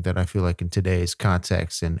something that I feel like in today's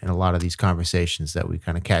context and a lot of these conversations that we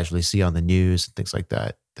kind of casually see on the news and things like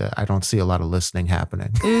that I don't see a lot of listening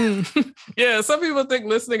happening. Yeah, some people think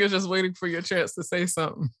listening is just waiting for your chance to say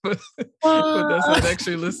something, but that's not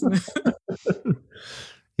actually listening.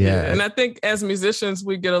 Yeah. And I think as musicians,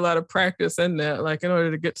 we get a lot of practice in that. Like in order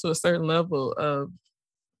to get to a certain level of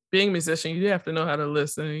being a musician, you have to know how to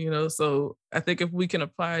listen, So I think if we can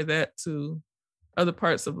apply that to other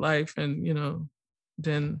parts of life and,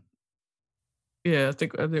 then I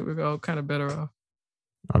think we're all kind of better off.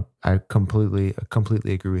 I completely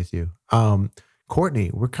agree with you. Courtney,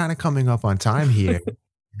 we're kind of coming up on time here.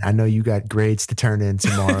 I know you got grades to turn in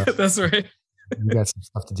tomorrow. That's right. You got some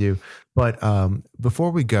stuff to do. But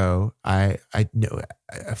before we go, I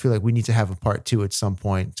feel like we need to have a part 2 at some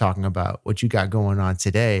point talking about what you got going on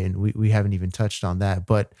today. And we haven't even touched on that.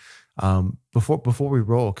 But before we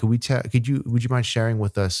roll, would you mind sharing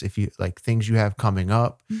with us if you like things you have coming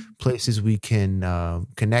up, places we can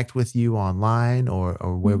connect with you online or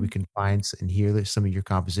where we can find and hear some of your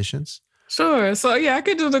compositions? Sure. So I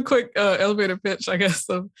could do the quick elevator pitch, I guess.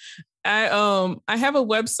 So I have a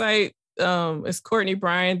website. It's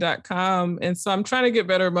CourtneyBryan.com. And so I'm trying to get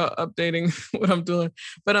better about updating what I'm doing.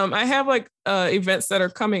 But I have like events that are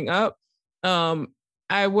coming up.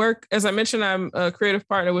 I work, as I mentioned, I'm a creative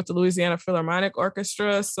partner with the Louisiana Philharmonic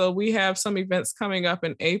Orchestra. So we have some events coming up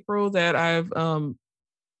in April that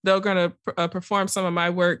they're going to perform some of my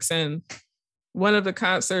works. And one of the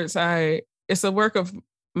concerts, it's a work of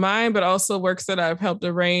mine, but also works that I've helped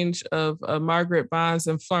arrange of Margaret Bonds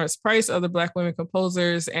and Florence Price, other Black women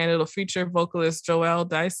composers, and it'll feature vocalist Joelle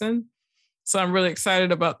Dyson. So I'm really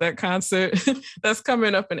excited about that concert. That's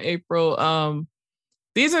coming up in April.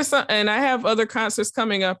 These are some, and I have other concerts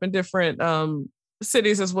coming up in different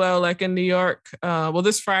cities as well, like in New York.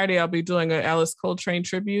 This Friday I'll be doing an Alice Coltrane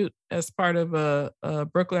tribute as part of a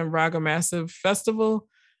Brooklyn Raga Massive Festival.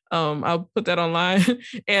 I'll put that online,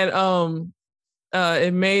 and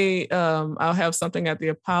in May I'll have something at the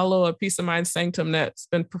Apollo, a Peace of Mind Sanctum that's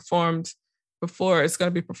been performed before. It's going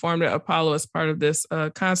to be performed at Apollo as part of this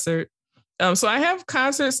concert. So I have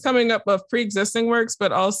concerts coming up of pre-existing works,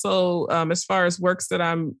 but also as far as works that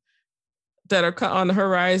are on the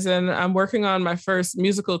horizon, I'm working on my first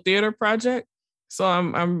musical theater project. So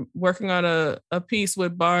I'm working on a piece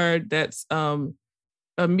with Bard that's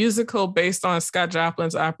a musical based on Scott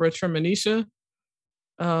Joplin's opera Tremonisha.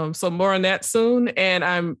 So more on that soon. And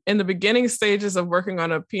I'm in the beginning stages of working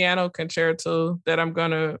on a piano concerto that I'm going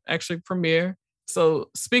to actually premiere. So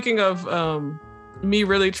speaking of me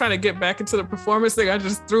really trying to get back into the performance thing, I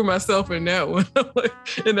just threw myself in that one.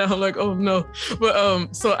 And now I'm like, oh no.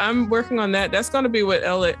 But so I'm working on that. That's going to be with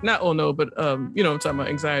LA, not oh no, but I'm talking about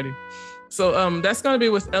anxiety. So that's going to be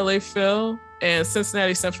with LA Phil and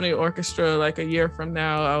Cincinnati Symphony Orchestra. Like a year from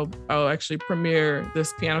now, I'll actually premiere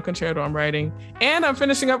this piano concerto I'm writing. And I'm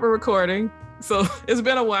finishing up a recording. So it's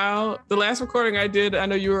been a while. The last recording I did, I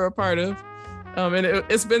know you were a part of. And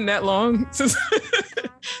it's been that long since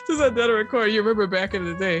I've done a recording. You remember back in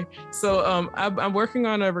the day. So I'm working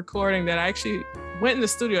on a recording that I actually went in the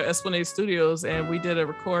studio, Esplanade Studios, and we did a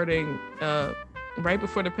recording right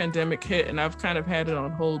before the pandemic hit, and I've kind of had it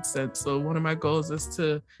on hold since. So one of my goals is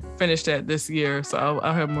to finish that this year. So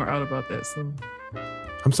I'll have more out about that soon.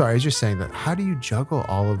 I'm sorry, as you're saying that, how do you juggle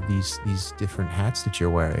all of these different hats that you're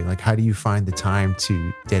wearing? Like, how do you find the time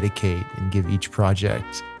to dedicate and give each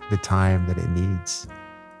project the time that it needs?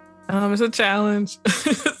 It's a challenge.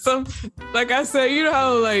 Like I said,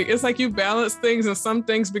 how like it's like you balance things and some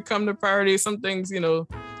things become the priority. Some things,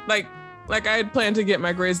 like like I had planned to get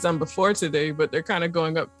my grades done before today, but they're kind of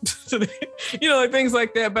going up today, like things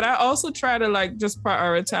like that. But I also try to like just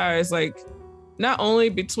prioritize, like not only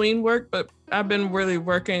between work, but I've been really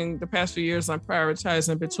working the past few years on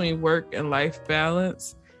prioritizing between work and life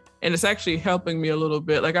balance. And it's actually helping me a little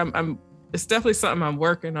bit. Like it's definitely something I'm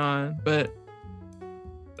working on, but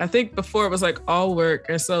I think before it was like all work.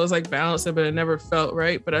 And so it was like balancing, but it never felt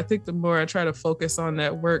right. But I think the more I try to focus on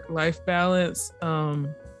that work-life balance,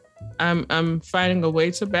 I'm finding a way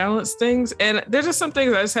to balance things. And there's just some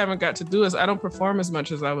things I just haven't got to do is I don't perform as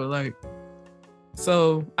much as I would like.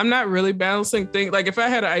 So I'm not really balancing things. Like if I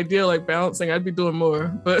had an idea like balancing, I'd be doing more,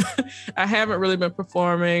 but I haven't really been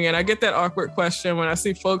performing. And I get that awkward question when I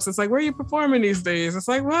see folks, it's like, where are you performing these days? It's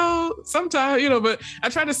like, well, sometimes, but I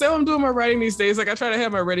try to say, oh, I'm doing my writing these days. Like I try to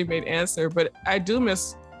have my ready-made answer, but I do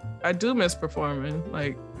miss performing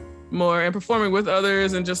like more and performing with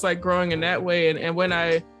others and just like growing in that way. And when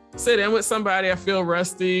I sit in with somebody, I feel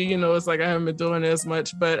rusty, it's like I haven't been doing as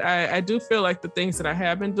much, but I do feel like the things that I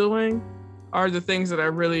have been doing are the things that I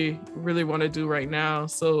really, really want to do right now.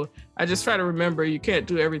 So I just try to remember you can't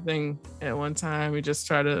do everything at one time. You just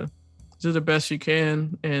try to do the best you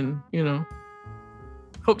can and,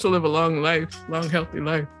 hope to live a long, healthy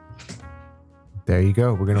life. There you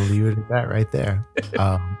go. We're going to leave it at that right there.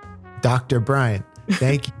 Dr. Bryant,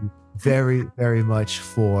 thank you very, very much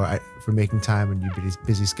for making time in your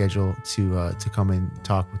busy schedule to come and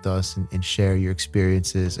talk with us and share your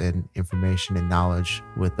experiences and information and knowledge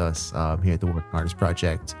with us here at the Working Artist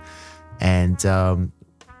Project. And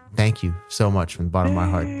thank you so much from the bottom of my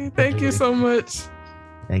heart. Thank you so much.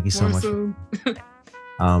 Thank you so much.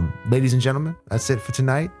 Ladies and gentlemen, that's it for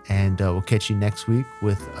tonight. And we'll catch you next week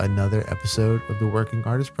with another episode of the Working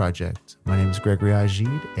Artist Project. My name is Gregory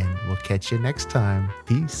Ajid, and we'll catch you next time.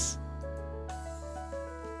 Peace.